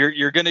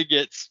 You're gonna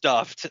get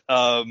stuffed,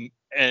 and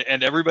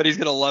everybody's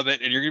gonna love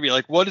it, and you're gonna be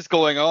like, what is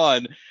going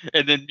on?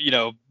 And then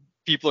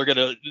people are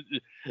gonna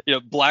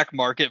black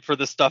market for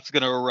the stuff's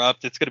gonna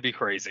erupt. It's gonna be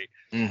crazy.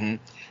 Mm-hmm.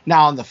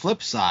 Now on the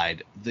flip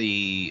side,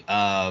 the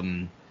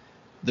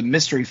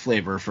mystery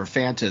flavor for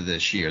Fanta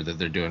this year that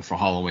they're doing for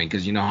Halloween,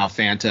 because you know how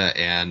Fanta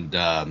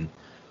and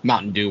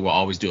Mountain Dew will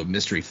always do a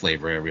mystery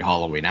flavor every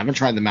Halloween. I haven't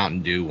tried the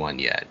Mountain Dew one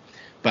yet,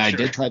 but I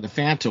did try the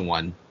Fanta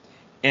one.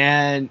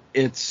 And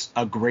it's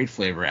a great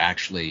flavor,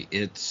 actually.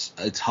 It's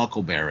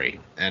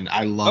huckleberry, and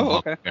I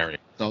love huckleberry.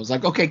 So I was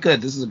like, okay,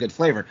 good. This is a good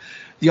flavor.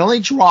 The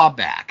only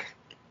drawback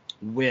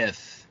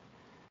with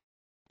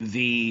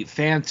the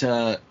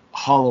Fanta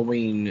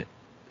Halloween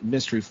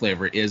mystery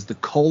flavor is the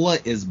cola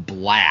is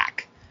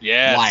black.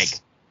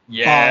 Yes.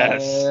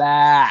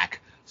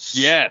 Black.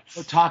 Yes.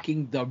 We're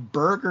talking the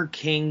Burger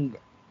King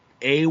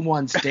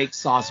A1 steak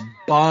sauce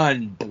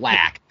bun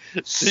black.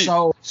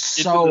 So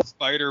the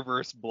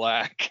Spider-Verse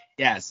black.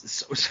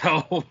 Yes.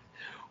 So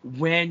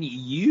when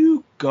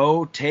you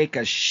go take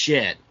a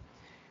shit,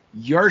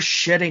 you're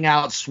shitting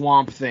out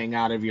Swamp Thing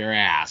out of your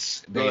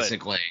ass,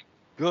 basically.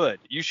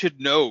 Good. You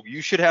should know.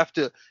 You should have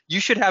to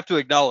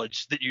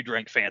acknowledge that you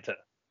drank Fanta.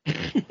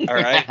 All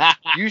right.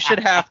 You should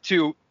have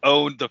to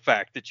own the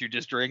fact that you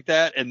just drank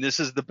that, and this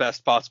is the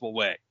best possible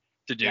way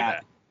to do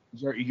that.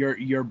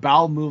 Your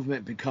bowel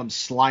movement becomes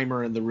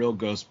Slimer and the real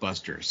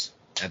Ghostbusters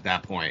at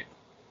that point.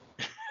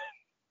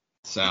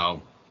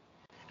 So,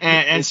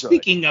 and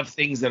speaking of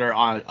things that are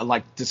on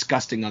like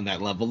disgusting on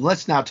that level,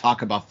 let's now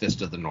talk about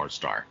Fist of the North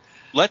Star.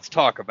 Let's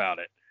talk about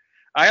it.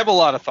 I have a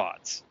lot of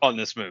thoughts on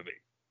this movie.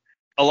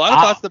 A lot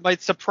of thoughts that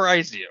might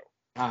surprise you.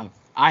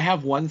 I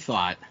have one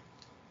thought,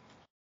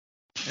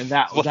 and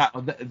that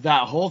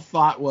whole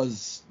thought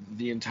was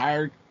the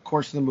entire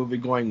course of the movie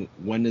going,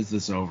 when is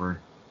this over?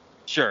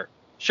 Sure.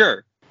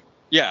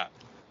 Yeah,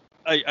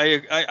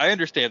 I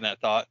understand that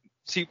thought.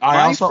 See,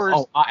 I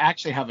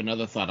actually have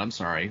another thought. I'm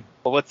sorry.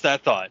 Well, what's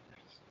that thought?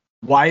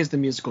 Why is the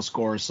musical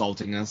score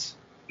assaulting us?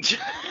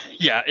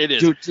 Yeah, it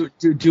is.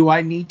 Do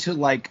I need to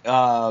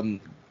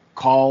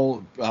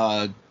call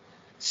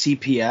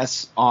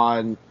CPS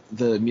on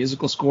the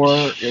musical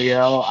score?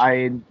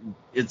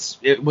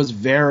 It was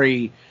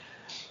very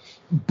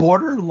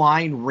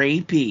borderline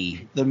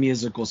rapey, the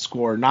musical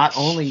score, not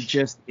only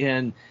just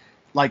in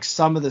like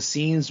some of the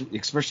scenes,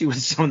 especially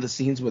with some of the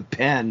scenes with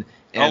Penn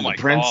and the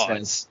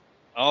princess.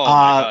 Oh my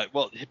God.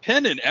 Well,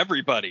 Penn and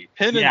everybody.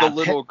 Penn and the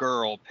little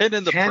girl. Penn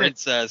and the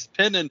princess.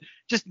 Penn and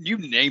just you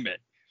name it.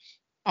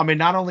 I mean,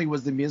 not only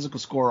was the musical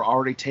score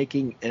already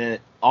taking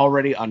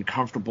already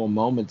uncomfortable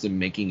moments and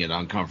making it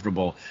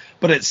uncomfortable,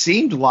 but it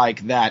seemed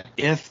like that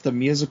if the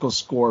musical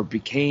score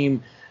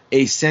became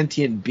a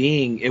sentient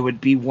being, it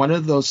would be one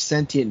of those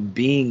sentient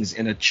beings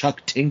in a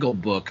Chuck Tingle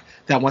book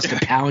that wants to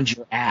pound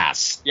your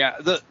ass. Yeah,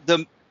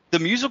 the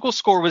musical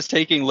score was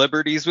taking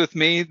liberties with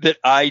me that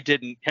I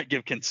didn't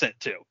give consent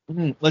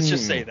to. Let's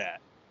just say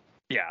that.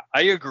 Yeah,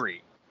 I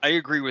agree. I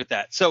agree with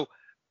that. So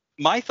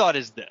my thought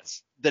is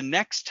this. The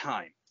next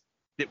time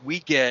that we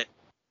get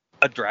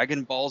a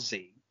Dragon Ball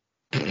Z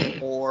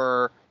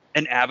or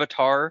an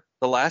Avatar,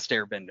 The Last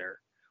Airbender,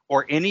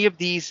 or any of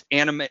these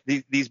anime,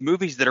 these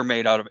movies that are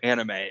made out of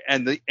anime,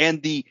 and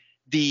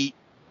the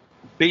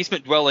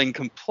basement dwelling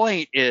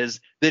complaint is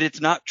that it's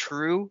not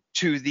true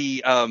to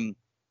the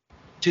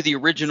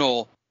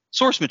original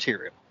source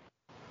material.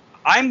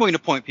 I'm going to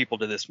point people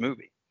to this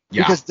movie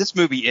because this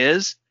movie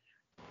is,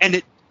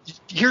 and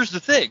here's the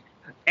thing: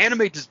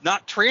 anime does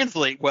not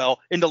translate well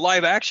into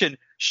live action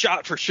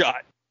shot for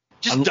shot.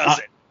 Just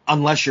doesn't.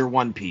 Unless you're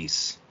One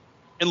Piece.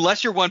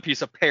 Unless you're One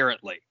Piece,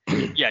 apparently.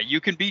 Yeah,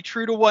 you can be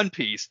true to One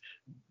Piece.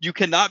 You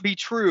cannot be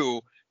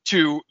true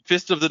to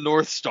Fist of the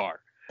North Star.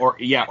 Or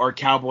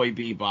Cowboy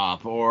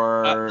Bebop,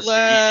 or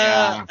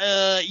I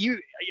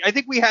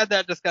think we had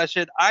that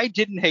discussion. I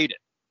didn't hate it.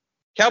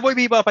 Cowboy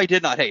Bebop, I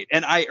did not hate,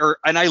 and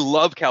I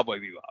love Cowboy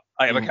Bebop.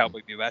 I have a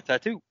Cowboy Bebop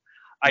tattoo.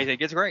 I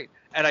think it's great,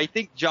 and I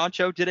think John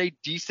Cho did a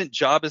decent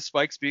job as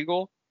Spike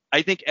Spiegel.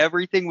 I think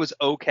everything was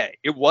okay.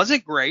 It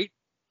wasn't great.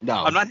 No,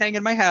 I'm not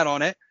hanging my hat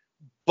on it,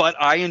 but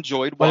I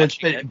enjoyed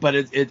watching it. But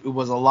it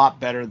was a lot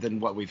better than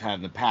what we've had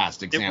in the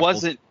past. Example, it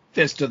wasn't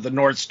Fist of the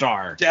North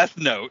Star, Death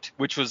Note,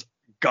 which was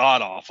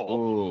god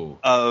awful.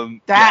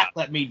 That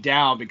let me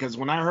down because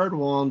when I heard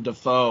Willem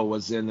Dafoe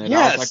was in it,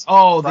 I was like,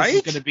 "Oh, this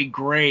is going to be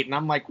great," and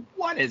I'm like,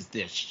 "What is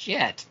this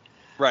shit?"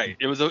 Right.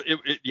 It was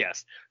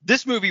yes.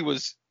 This movie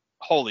was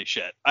holy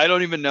shit. I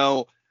don't even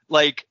know.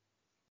 Like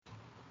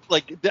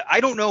I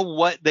don't know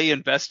what they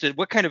invested,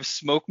 what kind of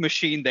smoke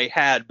machine they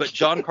had, but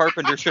John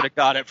Carpenter should have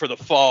got it for the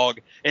fog,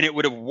 and it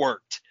would have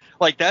worked.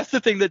 Like, that's the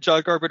thing that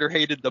John Carpenter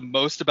hated the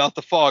most about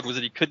the fog, was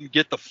that he couldn't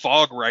get the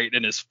fog right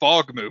in his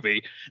fog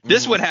movie.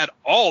 This one had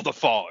all the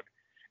fog.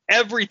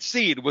 Every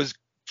scene was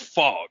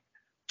fog,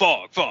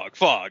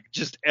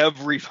 just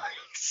every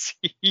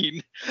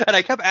scene. And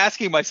I kept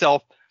asking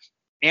myself,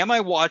 am I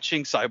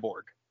watching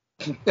Cyborg?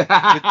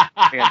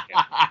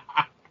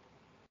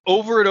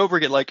 Over and over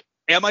again, like,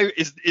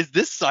 is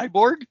this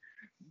Cyborg?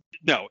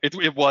 No,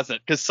 it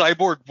wasn't, because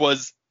Cyborg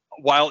was,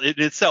 while in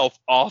itself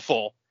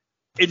awful,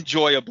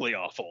 enjoyably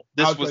awful.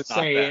 This was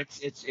not bad.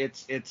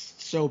 It's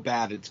so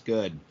bad it's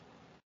good.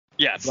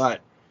 Yes.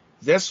 But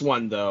this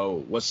one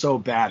though was so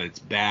bad it's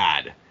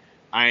bad.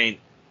 I mean,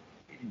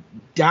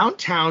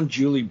 Downtown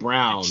Julie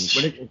Brown,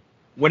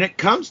 when it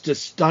comes to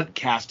stunt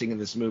casting in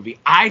this movie,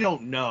 I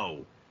don't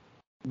know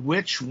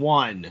which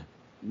one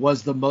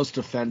was the most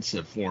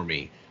offensive for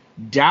me.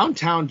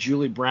 Downtown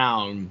Julie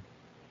Brown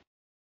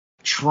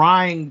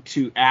trying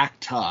to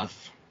act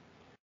tough,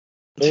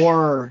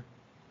 or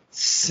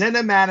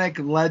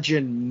cinematic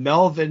legend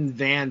Melvin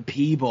Van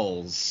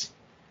Peebles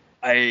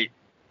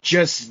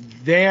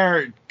just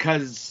there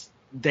because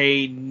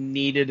they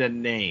needed a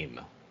name.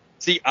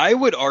 See, I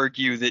would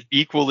argue that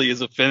equally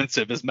as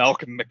offensive is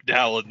Malcolm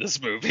McDowell in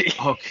this movie.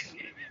 Okay.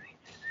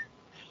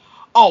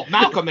 Oh,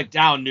 Malcolm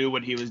McDowell knew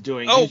what he was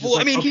doing. Oh, well,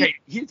 like, I mean, okay,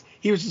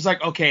 he was just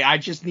like, okay, I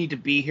just need to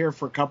be here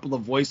for a couple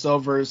of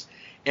voiceovers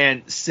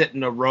and sit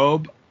in a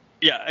robe.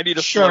 Yeah, I need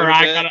to sure. Float a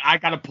bit. I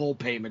got a pull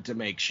payment to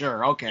make.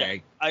 Sure,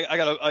 okay.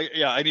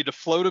 Yeah, I need to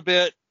float a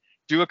bit,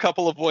 do a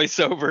couple of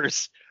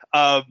voiceovers.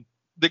 And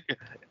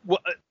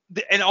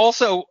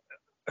also,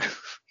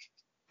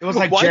 it was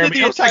like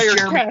Jeremy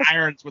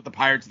Irons with the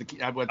Pirates of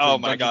the. Oh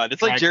my God,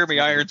 it's like Jeremy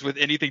Irons with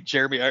anything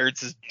Jeremy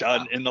Irons has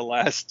done in the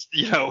last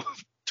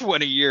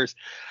 20 years.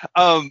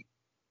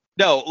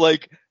 No,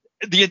 like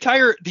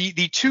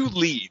the two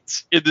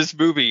leads in this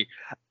movie,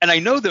 and I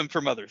know them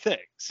from other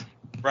things.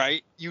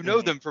 Right, you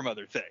know them from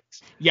other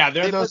things. Yeah,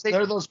 they're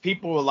those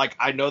people who, like,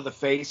 I know the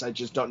face, I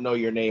just don't know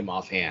your name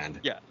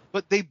offhand. Yeah,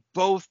 but they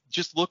both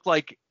just look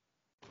like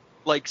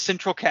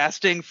central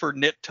casting for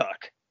Nip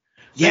Tuck.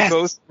 Yes. They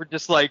both were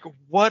just like,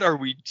 what are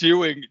we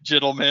doing,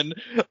 gentlemen?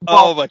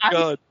 Well, oh my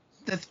God.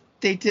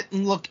 They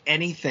didn't look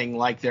anything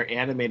like their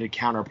animated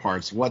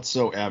counterparts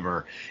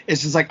whatsoever.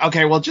 It's just like,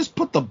 okay, well, just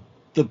put the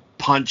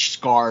punch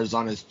scars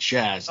on his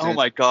chest. Oh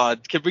my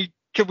God, can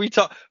we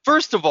talk?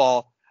 First of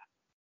all,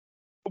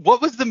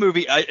 what was the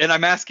movie? And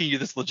I'm asking you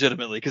this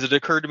legitimately because it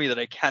occurred to me that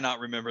I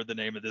cannot remember the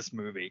name of this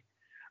movie.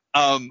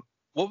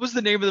 What was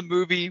the name of the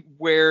movie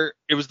where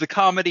it was the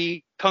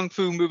comedy, kung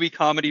fu movie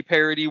comedy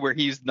parody where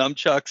he's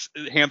nunchucks,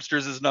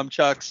 hamsters as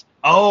nunchucks?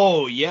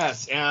 Oh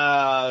yes,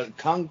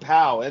 Kung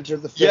Pao, Enter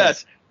the Fist.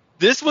 Yes,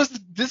 this was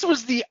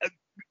the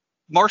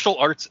martial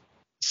arts,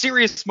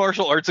 serious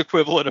martial arts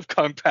equivalent of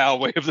Kung Pao,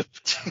 Way of the.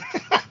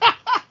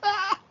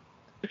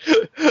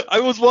 I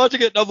was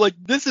watching it and I'm like,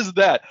 this is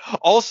that.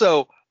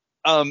 Also,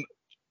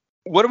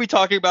 what are we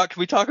talking about? Can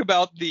we talk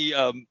about the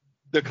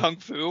kung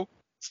fu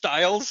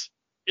styles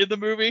in the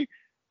movie?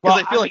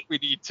 Because I feel like we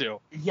need to.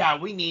 Yeah,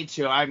 we need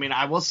to. I mean,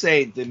 I will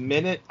say the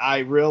minute I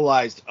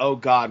realized, oh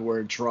God, we're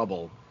in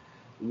trouble,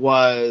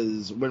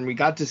 was when we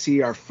got to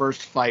see our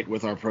first fight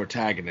with our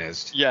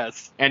protagonist.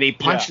 Yes. And he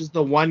punches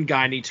the one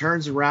guy and he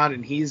turns around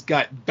and he's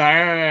got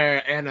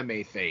bare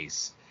anime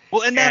face.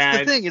 Well, and that's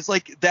the thing. It's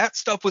like that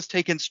stuff was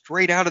taken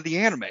straight out of the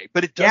anime,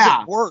 but it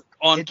doesn't work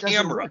on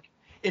camera.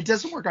 It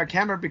doesn't work on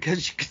camera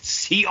because you can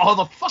see all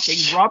the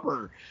fucking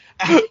rubber.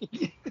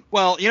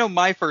 Well,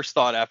 my first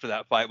thought after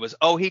that fight was,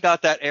 oh, he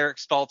got that Eric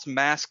Stoltz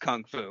mask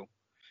kung fu.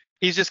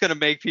 He's just going to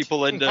make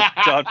people into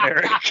John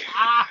Merrick.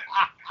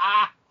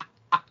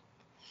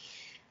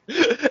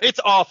 It's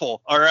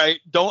awful, all right?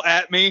 Don't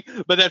at me,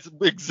 but that's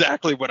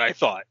exactly what I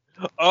thought.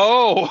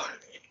 Oh,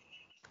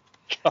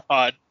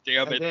 God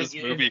damn it, this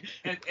movie.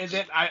 And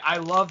then I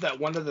love that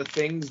one of the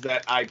things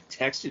that I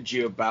texted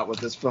you about with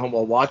this film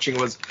while watching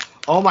was,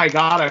 oh my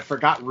God, I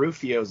forgot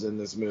Rufio's in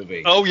this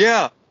movie. Oh,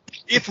 yeah.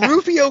 If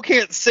Rufio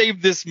can't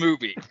save this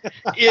movie,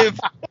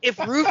 if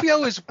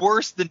Rufio is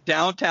worse than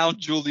Downtown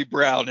Julie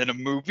Brown in a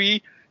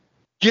movie,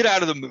 get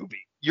out of the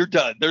movie. You're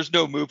done. There's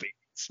no movie.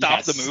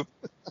 Stop the movie.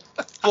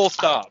 Full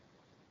stop.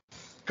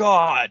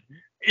 God.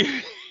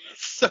 It's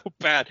so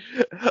bad.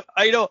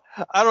 I don't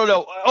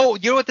know. Oh,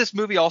 you know what this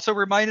movie also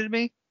reminded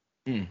me?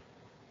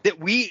 That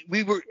we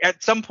were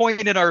at some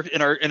point in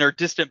our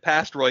distant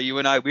past, Roy, you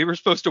and I, we were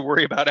supposed to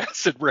worry about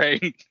acid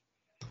rain.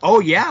 Oh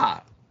yeah.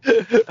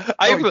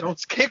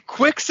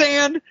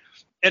 Quicksand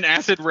and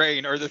acid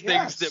rain are the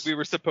things that we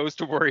were supposed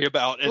to worry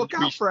about. And look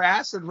out for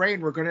acid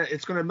rain.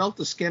 It's gonna melt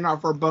the skin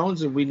off our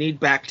bones, and we need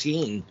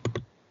Bactine.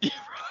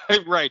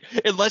 Right.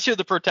 Unless you're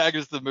the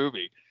protagonist of the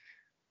movie,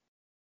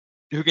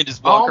 who can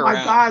just walk around. Oh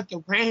my God,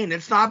 the rain!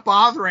 It's not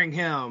bothering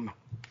him.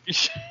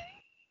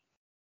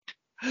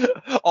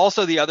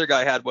 Also, the other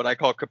guy had what I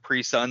call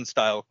Capri Sun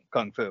style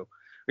kung fu.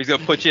 He's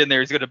gonna put you in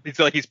there.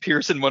 He's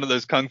piercing one of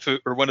those kung fu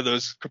or one of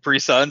those Capri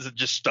Suns, and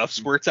just stuff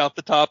squirts out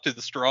the top to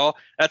the straw.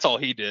 That's all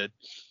he did.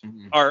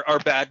 Mhm.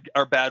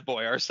 Our bad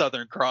boy, our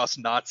Southern Cross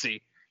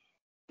Nazi,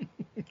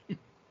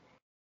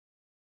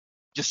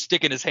 just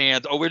sticking his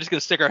hands. Oh, we're just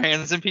gonna stick our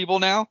hands in people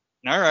now.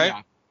 All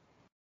right.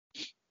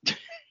 Yeah.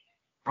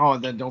 Oh,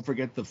 and then don't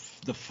forget the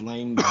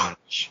flame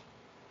punch.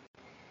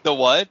 The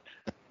what?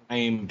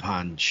 Flame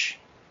punch.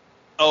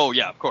 Oh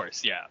yeah, of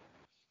course, yeah.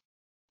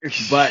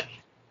 But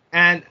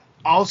and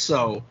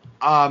also,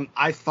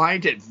 I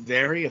find it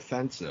very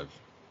offensive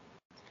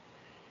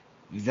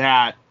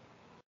that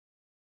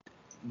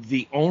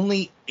the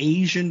only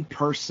Asian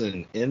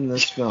person in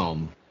this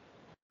film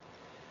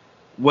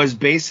was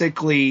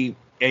basically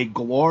a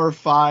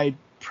glorified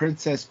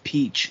Princess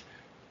Peach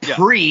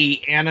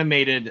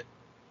pre-animated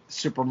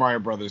Super Mario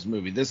Brothers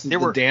movie. This is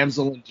the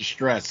damsel in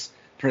distress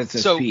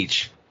Princess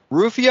Peach.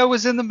 Rufio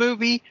was in the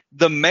movie.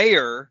 The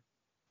mayor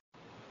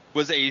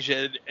was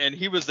Asian, and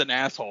he was an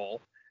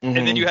asshole. Mm-hmm.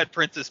 And then you had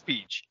Princess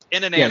Peach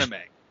in an anime.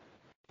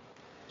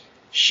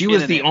 She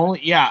was the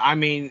only. Yeah, I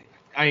mean,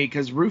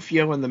 because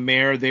Rufio and the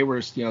mayor, they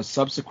were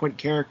subsequent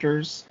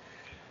characters.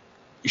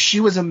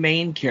 She was a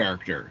main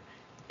character,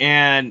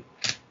 and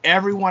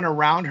everyone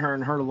around her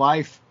in her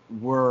life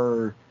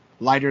were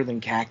lighter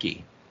than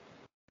khaki.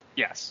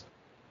 Yes.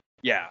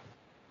 Yeah.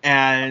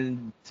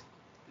 And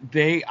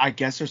they, I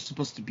guess, are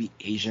supposed to be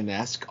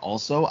Asian-esque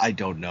also. I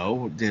don't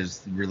know.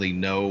 There's really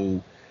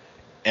no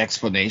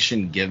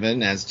explanation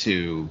given as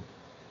to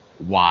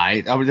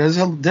why. I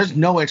mean, there's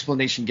no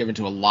explanation given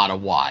to a lot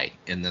of why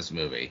in this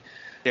movie.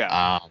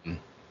 Yeah.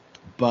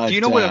 But do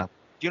you know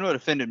what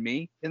offended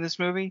me in this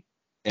movie?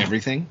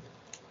 Everything.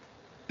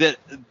 That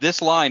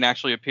this line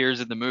actually appears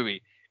in the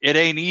movie. It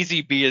ain't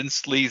easy being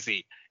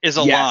sleazy is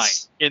a line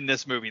in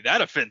this movie.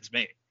 That offends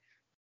me.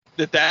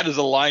 That is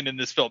a line in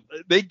this film.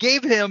 They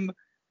gave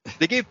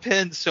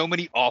Penn so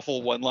many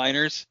awful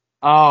one-liners.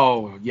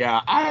 Oh yeah,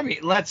 I mean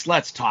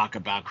let's talk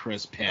about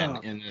Chris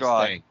Penn in this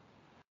thing.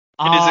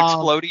 And his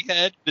explodey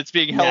head that's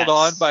being held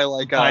on by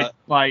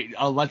by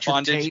electric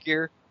bondage tape.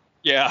 Gear.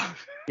 Yeah.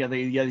 Yeah,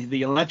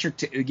 the electric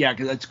tape. Yeah,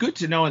 because it's good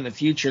to know in the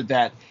future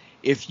that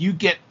if you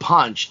get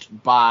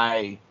punched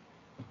by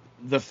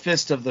the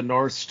fist of the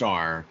North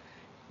Star,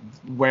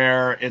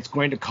 where it's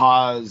going to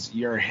cause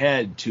your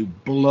head to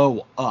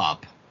blow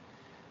up.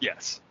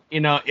 Yes.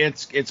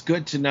 It's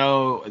good to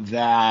know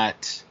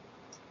that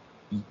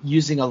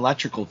using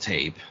electrical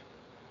tape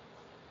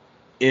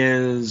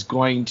is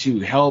going to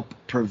help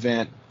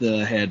prevent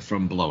the head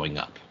from blowing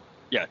up.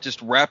 Yeah,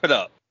 just wrap it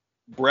up.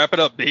 Wrap it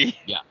up, B.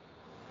 Yeah.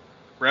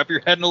 Wrap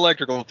your head in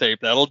electrical tape.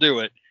 That'll do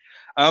it.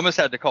 I almost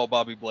had to call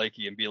Bobby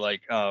Blakey and be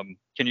like, can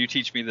you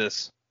teach me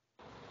this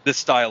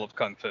style of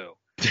Kung Fu?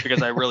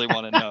 Because I really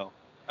want to know.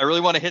 I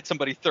really want to hit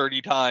somebody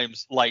 30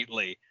 times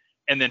lightly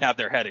and then have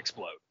their head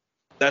explode.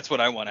 That's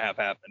what I want to have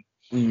happen.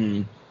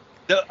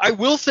 Mm-hmm. I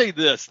will say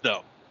this,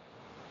 though.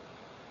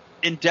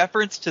 In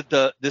deference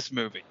to this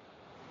movie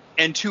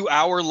and to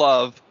our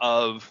love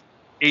of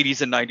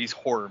 80s and 90s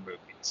horror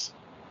movies,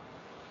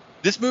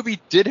 this movie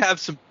did have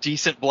some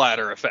decent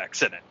bladder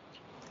effects in it.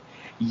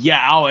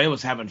 Yeah, it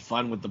was having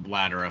fun with the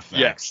bladder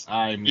effects. Yes.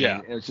 I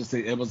mean,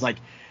 it was like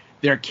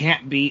there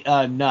can't be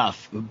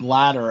enough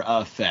bladder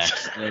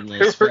effects in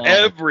this They were film.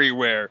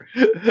 everywhere.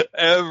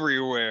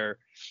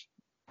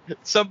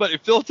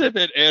 Phil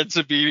Tippett and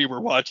Sabini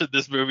were watching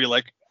this movie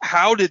like,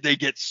 how did they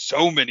get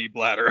so many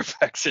bladder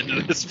effects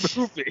into this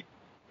movie?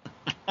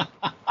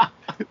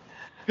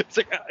 It's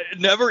like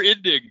never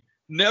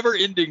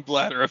ending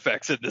bladder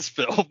effects in this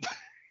film.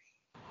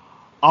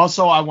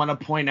 Also, I want to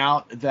point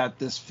out that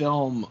this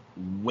film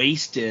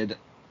wasted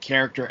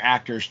character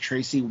actors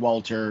Tracy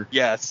Walter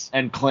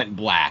and Clint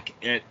Black.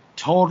 It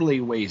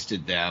totally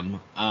wasted them.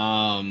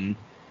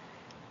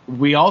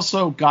 We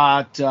also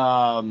got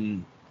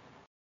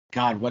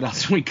God, what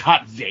else? We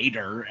got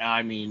Vader.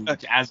 I mean,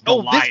 as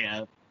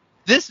Goliath.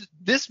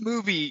 This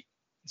movie.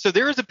 So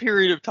there is a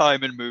period of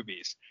time in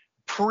movies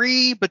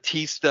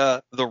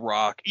pre-Batista, The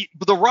Rock.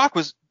 The Rock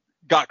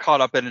got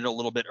caught up in it a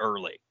little bit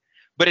early,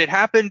 but it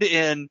happened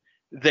in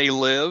They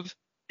Live.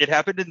 It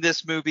happened in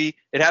this movie.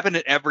 It happened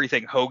in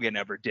everything Hogan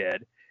ever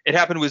did. It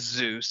happened with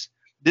Zeus.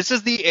 This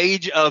is the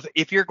age of,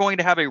 if you're going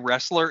to have a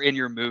wrestler in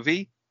your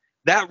movie,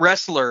 that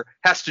wrestler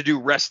has to do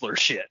wrestler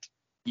shit.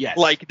 Yes.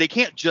 Like, they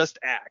can't just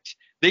act.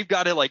 They've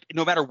got to, like,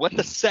 no matter what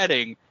the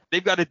setting,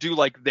 they've got to do,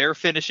 like, their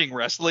finishing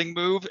wrestling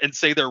move and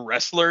say their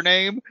wrestler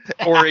name,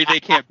 or they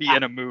can't be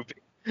in a movie.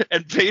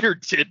 And Vader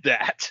did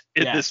that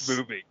in this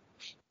movie.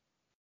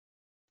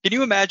 Can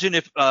you imagine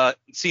if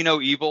See No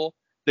Evil,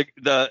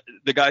 the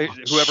guy,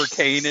 whoever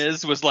Kane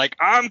is, was like,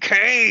 I'm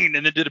Kane,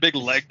 and then did a big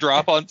leg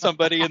drop on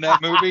somebody in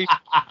that movie?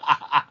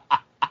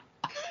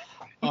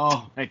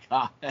 Oh, my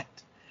God.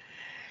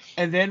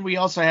 And then we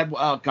also had,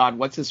 oh, God,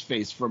 what's his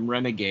face from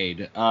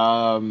Renegade?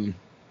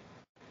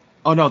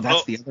 Oh, no,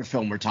 that's the other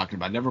film we're talking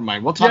about. Never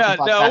mind. We'll talk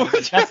about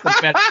that. That's the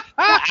better.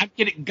 I'm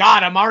kidding.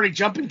 God, I'm already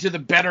jumping to the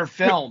better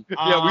film. We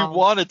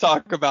want to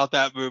talk about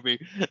that movie,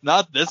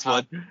 not this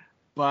one.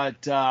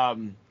 But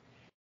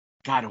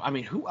God, I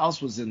mean, who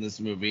else was in this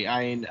movie?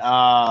 I mean,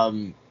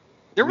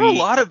 there were a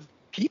lot of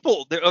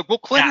people. Well,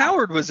 Clint Yeah.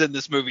 Howard was in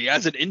this movie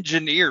as an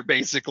engineer,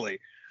 basically.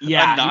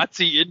 Yeah, A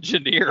Nazi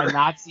engineer. a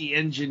Nazi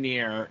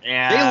engineer,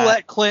 and They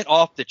let Clint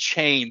off the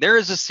chain. There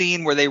is a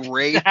scene where they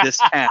raid this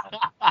town.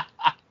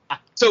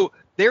 So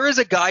there is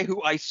a guy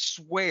who I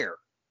swear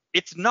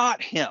it's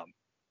not him,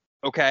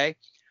 okay?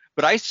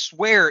 But I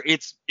swear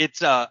it's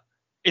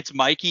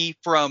Mikey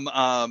from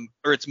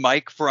or it's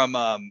Mike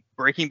from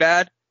Breaking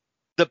Bad,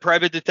 the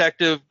private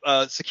detective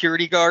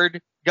security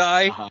guard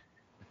guy. Uh-huh.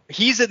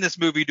 He's in this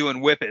movie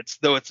doing whippets,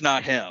 though it's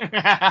not him.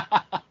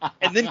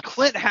 And then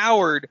Clint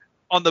Howard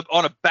on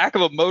a back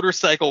of a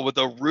motorcycle with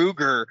a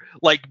Ruger,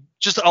 like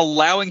just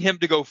allowing him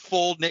to go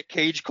full Nick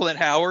Cage Clint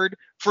Howard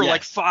for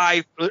Yes.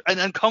 like an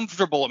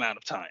uncomfortable amount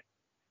of time.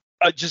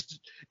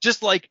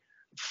 Just like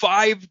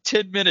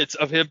 5-10 minutes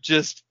of him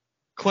just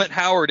Clint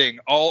Howarding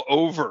all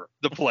over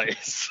the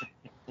place.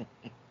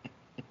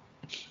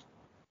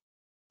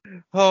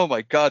 Oh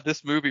my God,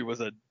 this movie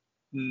was a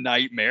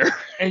nightmare.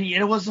 And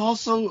it was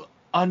also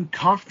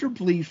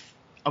uncomfortably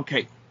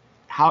okay.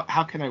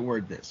 How can I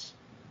word this?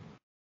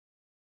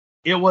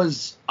 It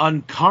was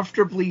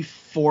uncomfortably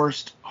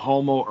forced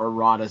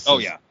homoeroticism Oh,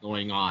 yeah.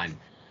 going on.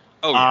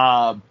 Oh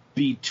yeah.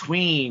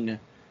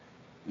 Between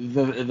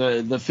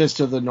the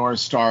Fist of the North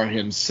Star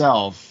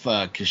himself,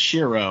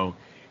 Kishiro,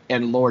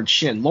 and Lord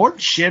Shin.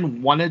 Lord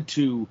Shin wanted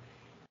to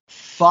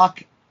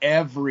fuck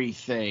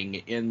everything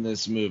in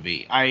this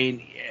movie. I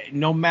mean,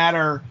 no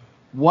matter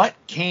what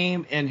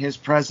came in his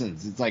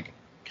presence, it's like,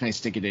 can I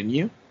stick it in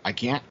you? I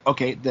can't.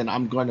 Okay, then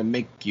I'm going to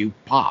make you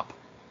pop.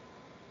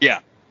 Yeah.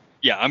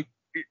 I'm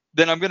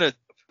gonna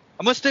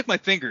stick my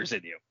fingers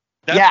in you.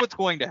 That's Yeah. what's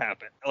going to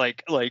happen.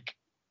 Like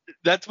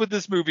that's what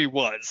this movie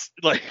was.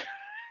 Like,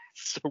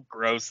 so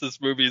gross. This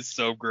movie is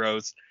so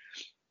gross.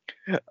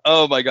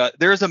 Oh my God.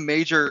 There's a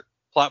major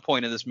plot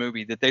point in this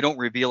movie that they don't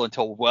reveal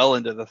until well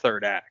into the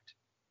third act.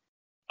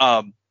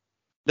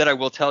 That I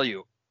will tell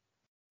you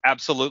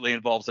absolutely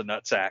involves a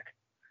nutsack.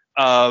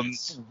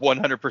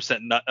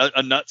 100%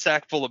 a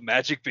nutsack full of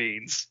magic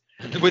beans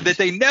that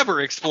they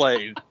never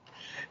explain.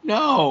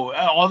 No,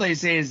 all they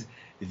say is,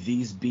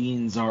 these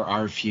beans are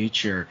our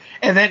future.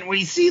 And then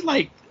we see,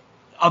 like,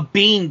 a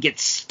bean get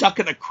stuck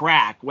in a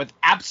crack with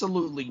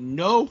absolutely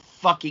no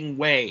fucking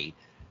way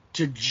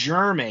to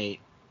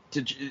germinate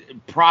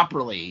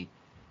properly.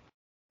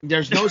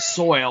 There's no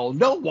soil,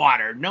 no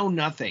water, no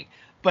nothing.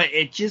 But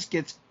it just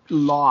gets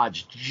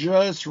lodged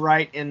just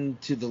right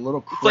into the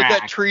little crack. It's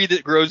like that tree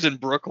that grows in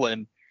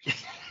Brooklyn.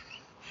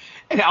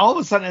 And all of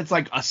a sudden, it's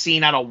like a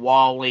scene out of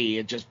Wall-E.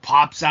 It just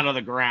pops out of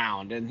the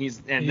ground, and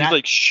he's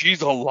like,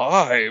 she's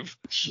alive.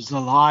 She's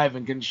alive,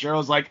 and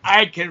Kenshiro's like,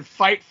 I can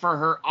fight for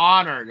her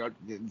honor.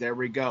 There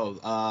we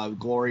go.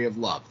 Glory of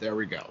love. There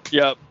we go.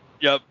 Yep.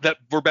 That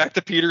we're back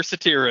to Peter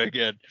Cetera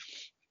again.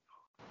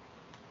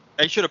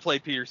 I should have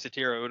played Peter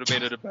Cetera. It would have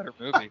made it a better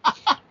movie.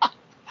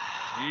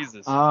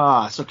 Jesus.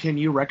 So can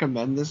you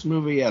recommend this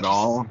movie at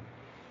all?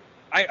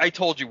 I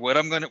told you when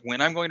I'm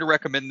going to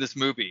recommend this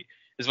movie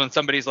is when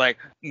somebody's like,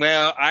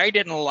 well, I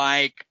didn't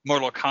like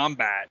Mortal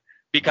Kombat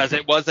because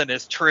it wasn't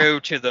as true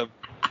to the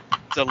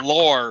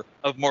lore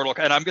of Mortal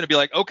Kombat. And I'm going to be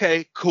like,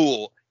 okay,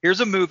 cool. Here's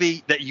a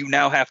movie that you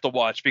now have to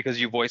watch because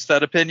you voiced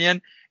that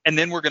opinion. And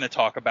then we're going to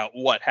talk about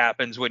what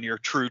happens when you're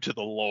true to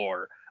the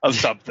lore of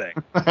something.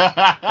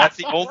 That's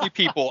the only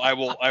people I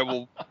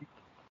will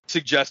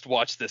suggest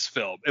watch this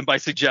film. And by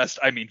suggest,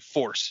 I mean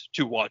force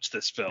to watch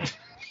this film.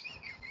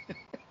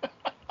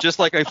 Just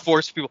like I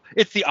force people.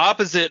 It's the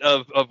opposite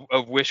of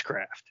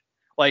Wishcraft.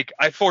 Like,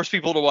 I force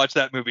people to watch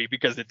that movie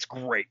because it's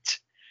great.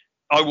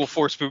 I will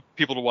force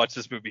people to watch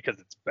this movie because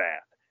it's bad.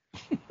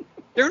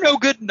 There are no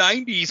good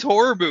 90s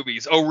horror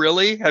movies. Oh,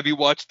 really? Have you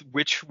watched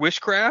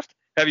Wishcraft?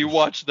 Have you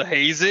watched The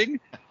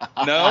Hazing?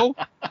 No?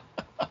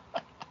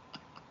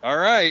 All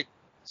right.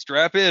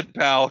 Strap in,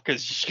 pal,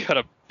 because you got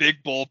a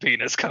big bull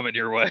penis coming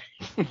your way.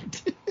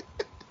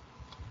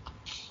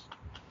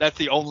 That's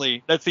the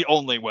only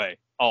way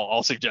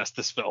I'll suggest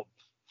this film.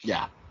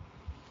 Yeah.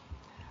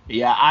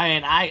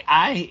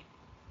 I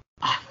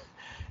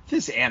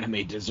this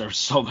anime deserves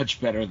so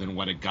much better than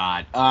what it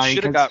got.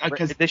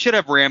 They should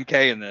have Ram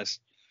K in this.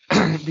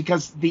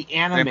 Because the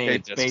anime Ram K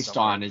it's based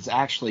on is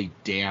actually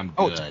damn good.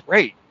 Oh, it's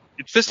great.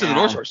 Fist of the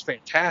North Star is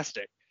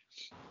fantastic.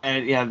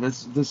 And yeah,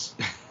 this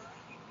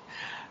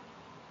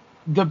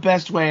the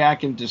best way I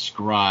can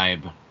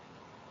describe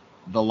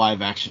the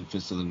live action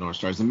Fist of the North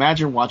Star is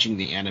imagine watching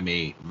the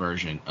anime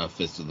version of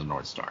Fist of the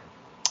North Star.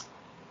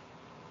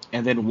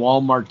 And then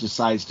Walmart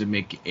decides to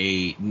make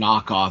a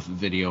knockoff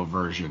video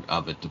version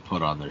of it to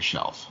put on their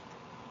shelf.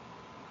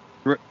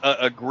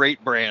 A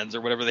Great Brands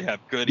or whatever they have.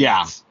 Good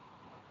Yeah. Eats.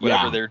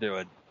 Whatever they're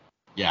doing.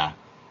 Yeah.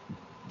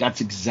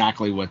 That's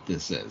exactly what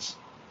this is.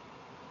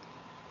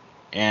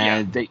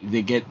 And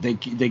they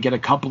get a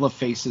couple of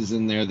faces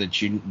in there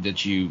that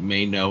you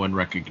may know and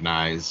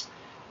recognize.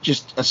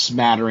 Just a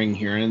smattering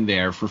here and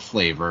there for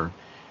flavor.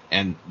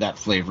 And that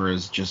flavor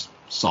is just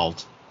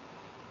salt.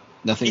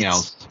 Nothing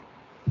else.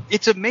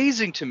 It's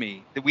amazing to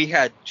me that we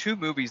had two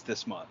movies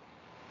this month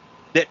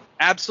that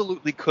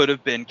absolutely could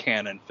have been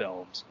canon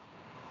films.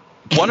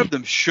 One of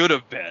them should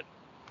have been.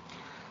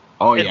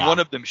 Oh, and yeah. one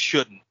of them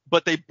shouldn't.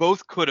 But they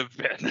both could have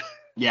been.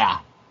 Yeah.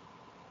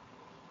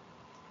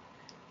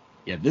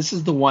 Yeah, this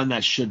is the one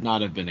that should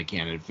not have been a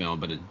canon film,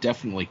 but it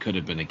definitely could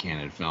have been a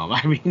canon film.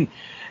 I mean,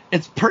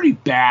 it's pretty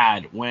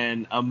bad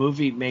when a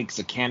movie makes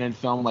a canon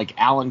film like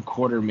Alan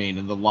Quatermain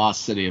in The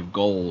Lost City of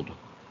Gold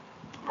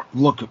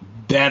look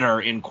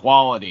better in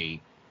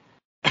quality.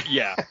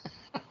 Yeah.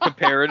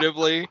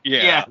 Comparatively,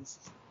 yeah. Yes.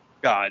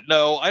 God,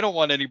 no, I don't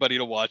want anybody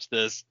to watch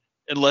this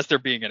unless they're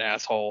being an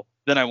asshole.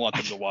 Then I want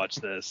them to watch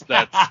this.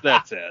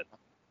 That's it.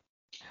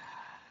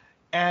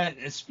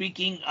 And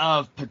speaking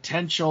of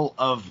potential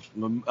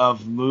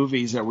of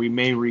movies that we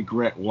may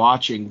regret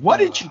watching, what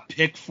did you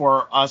pick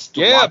for us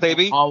to watch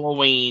baby.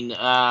 Halloween,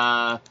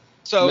 So,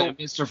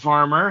 Mr.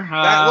 Farmer?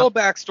 that little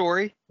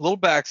backstory.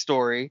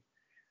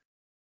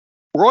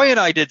 Roy and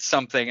I did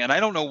something, and I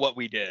don't know what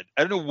we did.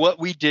 I don't know what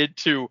we did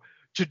to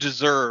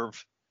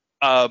deserve,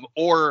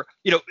 or,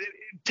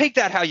 take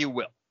that how you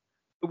will.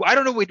 I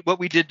don't know what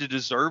we did to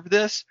deserve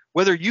this.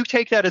 Whether you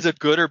take that as a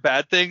good or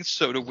bad thing,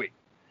 so do we.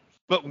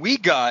 But we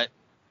got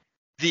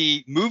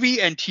the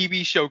movie and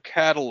TV show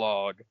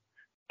catalog,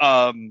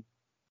 oldies.com's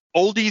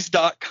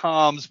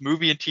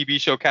movie and TV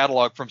show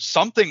catalog from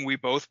something we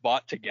both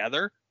bought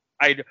together.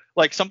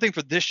 Like something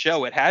for this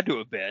show, it had to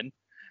have been.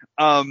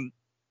 And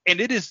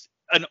it is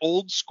an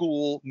old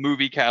school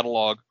movie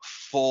catalog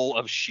full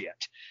of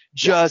shit.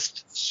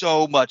 Just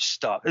so much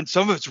stuff. And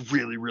some of it's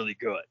really, really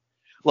good.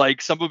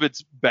 Like some of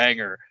it's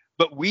banger.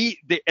 But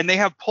they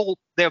have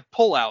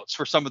pullouts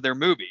for some of their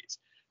movies.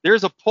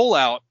 There's a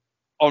pullout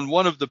on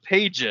one of the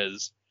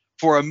pages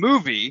for a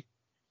movie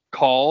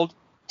called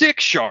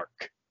Dick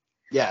Shark.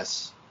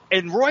 Yes.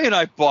 And Roy and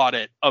I bought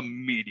it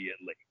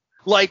immediately.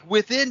 Like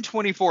within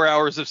 24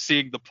 hours of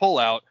seeing the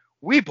pullout,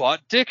 we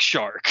bought Dick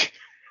Shark.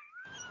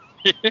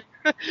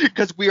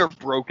 Because we are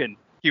broken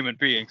human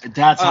beings.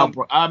 That's how.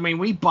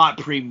 We bought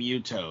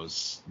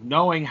Premutos,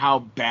 knowing how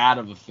bad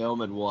of a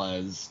film it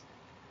was.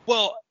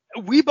 Well,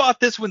 we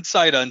bought this one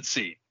sight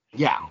unseen.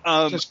 Yeah,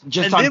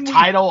 just on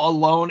title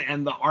alone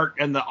and the art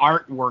and the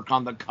artwork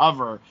on the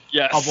cover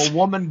of a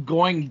woman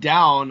going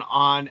down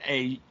on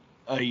a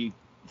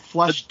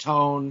flesh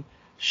tone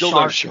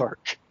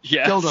shark.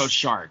 Yes. Dildo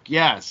shark.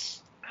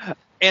 Yes.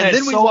 And then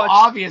it's so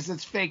obvious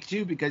it's fake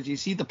too because you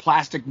see the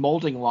plastic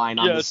molding line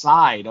on the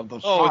side of the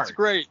shark. Oh, it's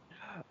great.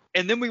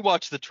 And then we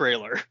watched the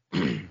trailer.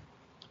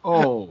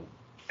 Oh.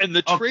 And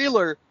the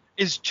trailer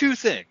is two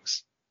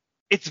things.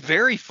 It's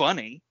very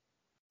funny.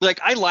 Like,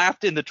 I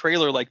laughed in the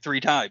trailer like 3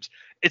 times.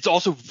 It's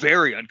also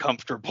very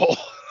uncomfortable.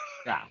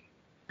 Yeah.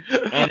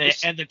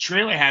 And the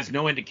trailer has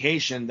no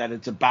indication that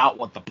it's about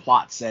what the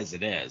plot says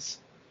it is.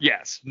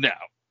 Yes. No.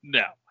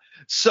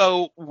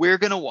 So we're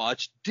going to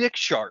watch Dick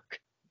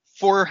Shark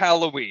for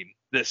Halloween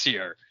this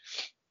year.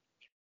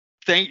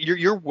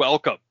 You're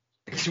welcome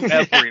to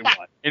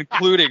everyone,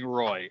 including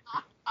Roy.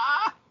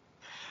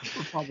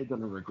 We're probably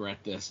going to regret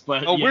this,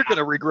 but we're going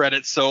to regret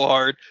it so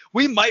hard.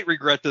 We might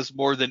regret this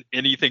more than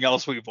anything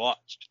else we've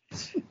watched.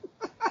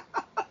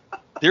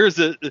 This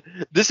is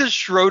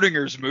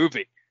Schrodinger's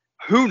movie.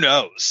 Who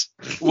knows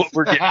what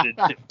we're getting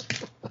into?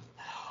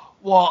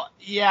 Well,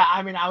 yeah,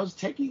 I was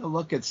taking a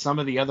look at some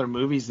of the other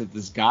movies that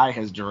this guy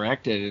has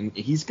directed, and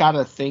he's got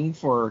a thing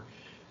for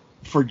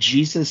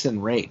Jesus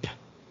and rape.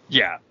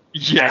 Yeah.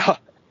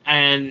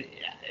 And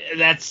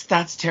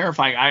that's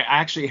terrifying. I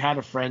actually had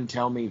a friend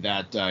tell me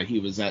that he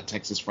was at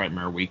Texas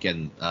Frightmare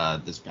Weekend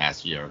this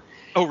past year.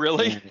 Oh,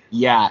 really?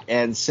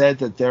 And said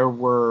that there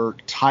were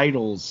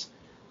titles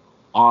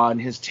on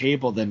his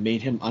table that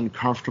made him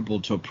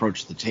uncomfortable to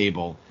approach the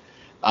table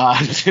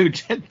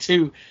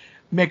to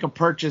make a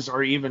purchase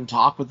or even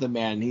talk with the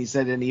man. He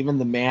said, and even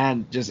the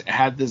man just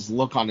had this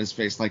look on his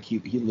face like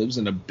he lives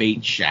in a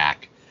bait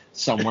shack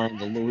somewhere in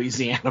the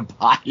Louisiana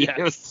bayou.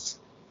 Yes.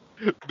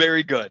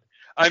 Very good.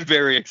 I'm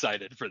very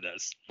excited for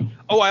this.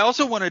 Oh, I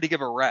also wanted to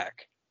give a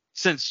rec,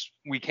 since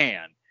we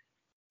can.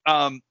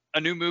 A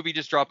new movie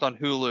just dropped on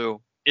Hulu.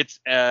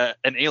 It's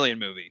an alien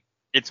movie.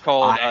 It's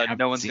called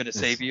No One's Gonna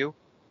Save You.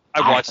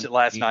 I watched it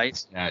last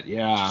night.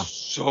 Yeah.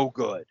 So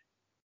good.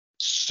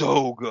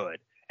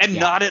 And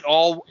not at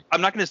all, I'm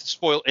not going to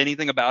spoil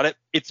anything about it.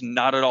 It's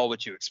not at all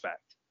what you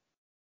expect.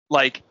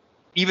 Like,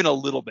 even a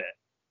little bit.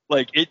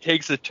 Like, it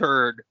takes a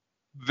turn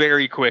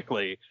very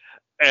quickly.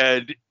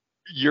 And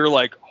you're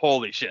like,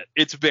 holy shit,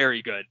 it's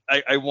very good.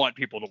 I want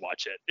people to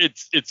watch it.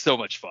 It's so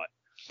much fun.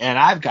 And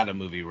I've got a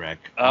movie rec.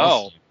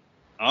 Oh.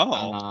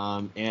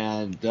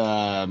 In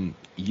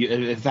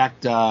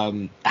fact,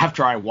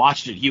 after I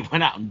watched it, you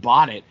went out and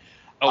bought it.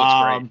 Oh,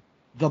 it's great.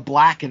 The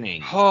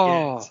Blackening.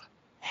 Oh. Is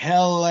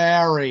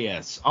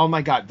hilarious. Oh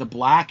my God. The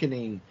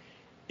Blackening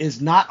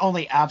is not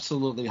only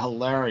absolutely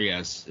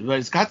hilarious, but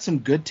it's got some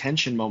good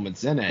tension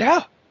moments in it.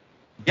 Yeah.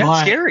 It's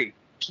scary.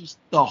 Just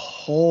the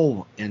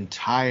whole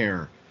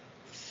entire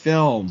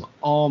film.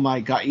 Oh my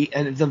God.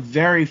 And the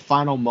very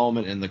final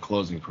moment in the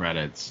closing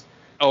credits.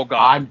 Oh God.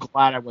 I'm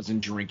glad I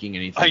wasn't drinking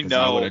anything. I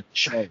know. I would have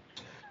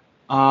choked.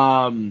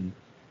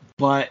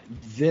 But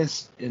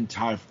this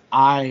entire,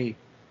 I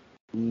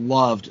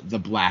loved The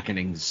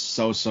Blackening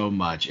so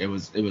much. It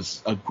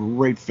was a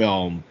great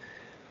film.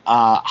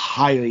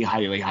 Highly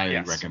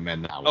Yes.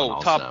 recommend that one. Oh,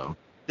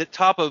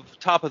 top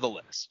of the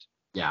list.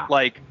 Yeah.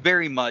 Like,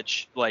 very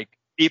much, like,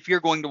 if you're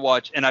going to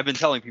watch, and I've been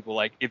telling people,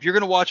 like, if you're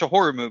going to watch a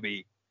horror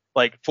movie,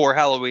 like, for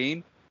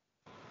Halloween,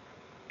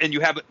 and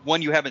you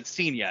haven't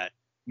seen yet,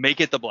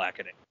 make it The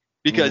Blackening,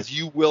 because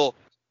you will.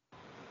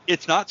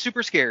 It's not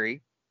super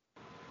scary.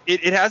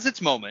 It has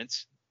its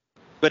moments,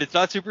 but it's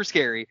not super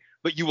scary.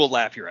 But you will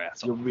laugh your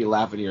ass off. You'll be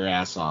laughing your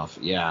ass off.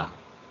 Yeah.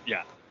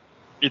 Yeah,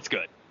 it's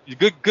good.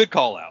 Good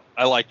call out.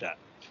 I like that.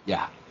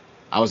 Yeah,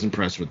 I was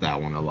impressed with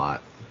that one a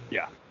lot.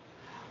 Yeah.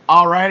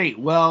 Alrighty,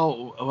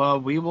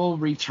 well, we will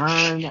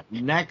return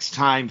next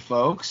time,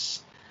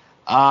 folks.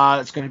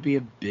 It's going to be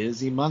a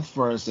busy month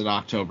for us in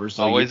October.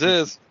 So always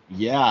is.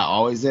 Yeah,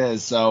 always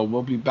is. So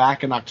we'll be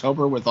back in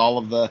October with all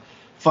of the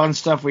fun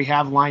stuff we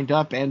have lined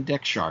up, and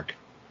Dick Shark.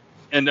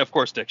 And of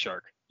course, Dick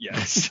Shark.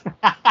 Yes.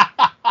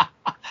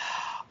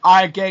 All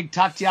right, gang.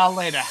 Talk to y'all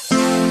later.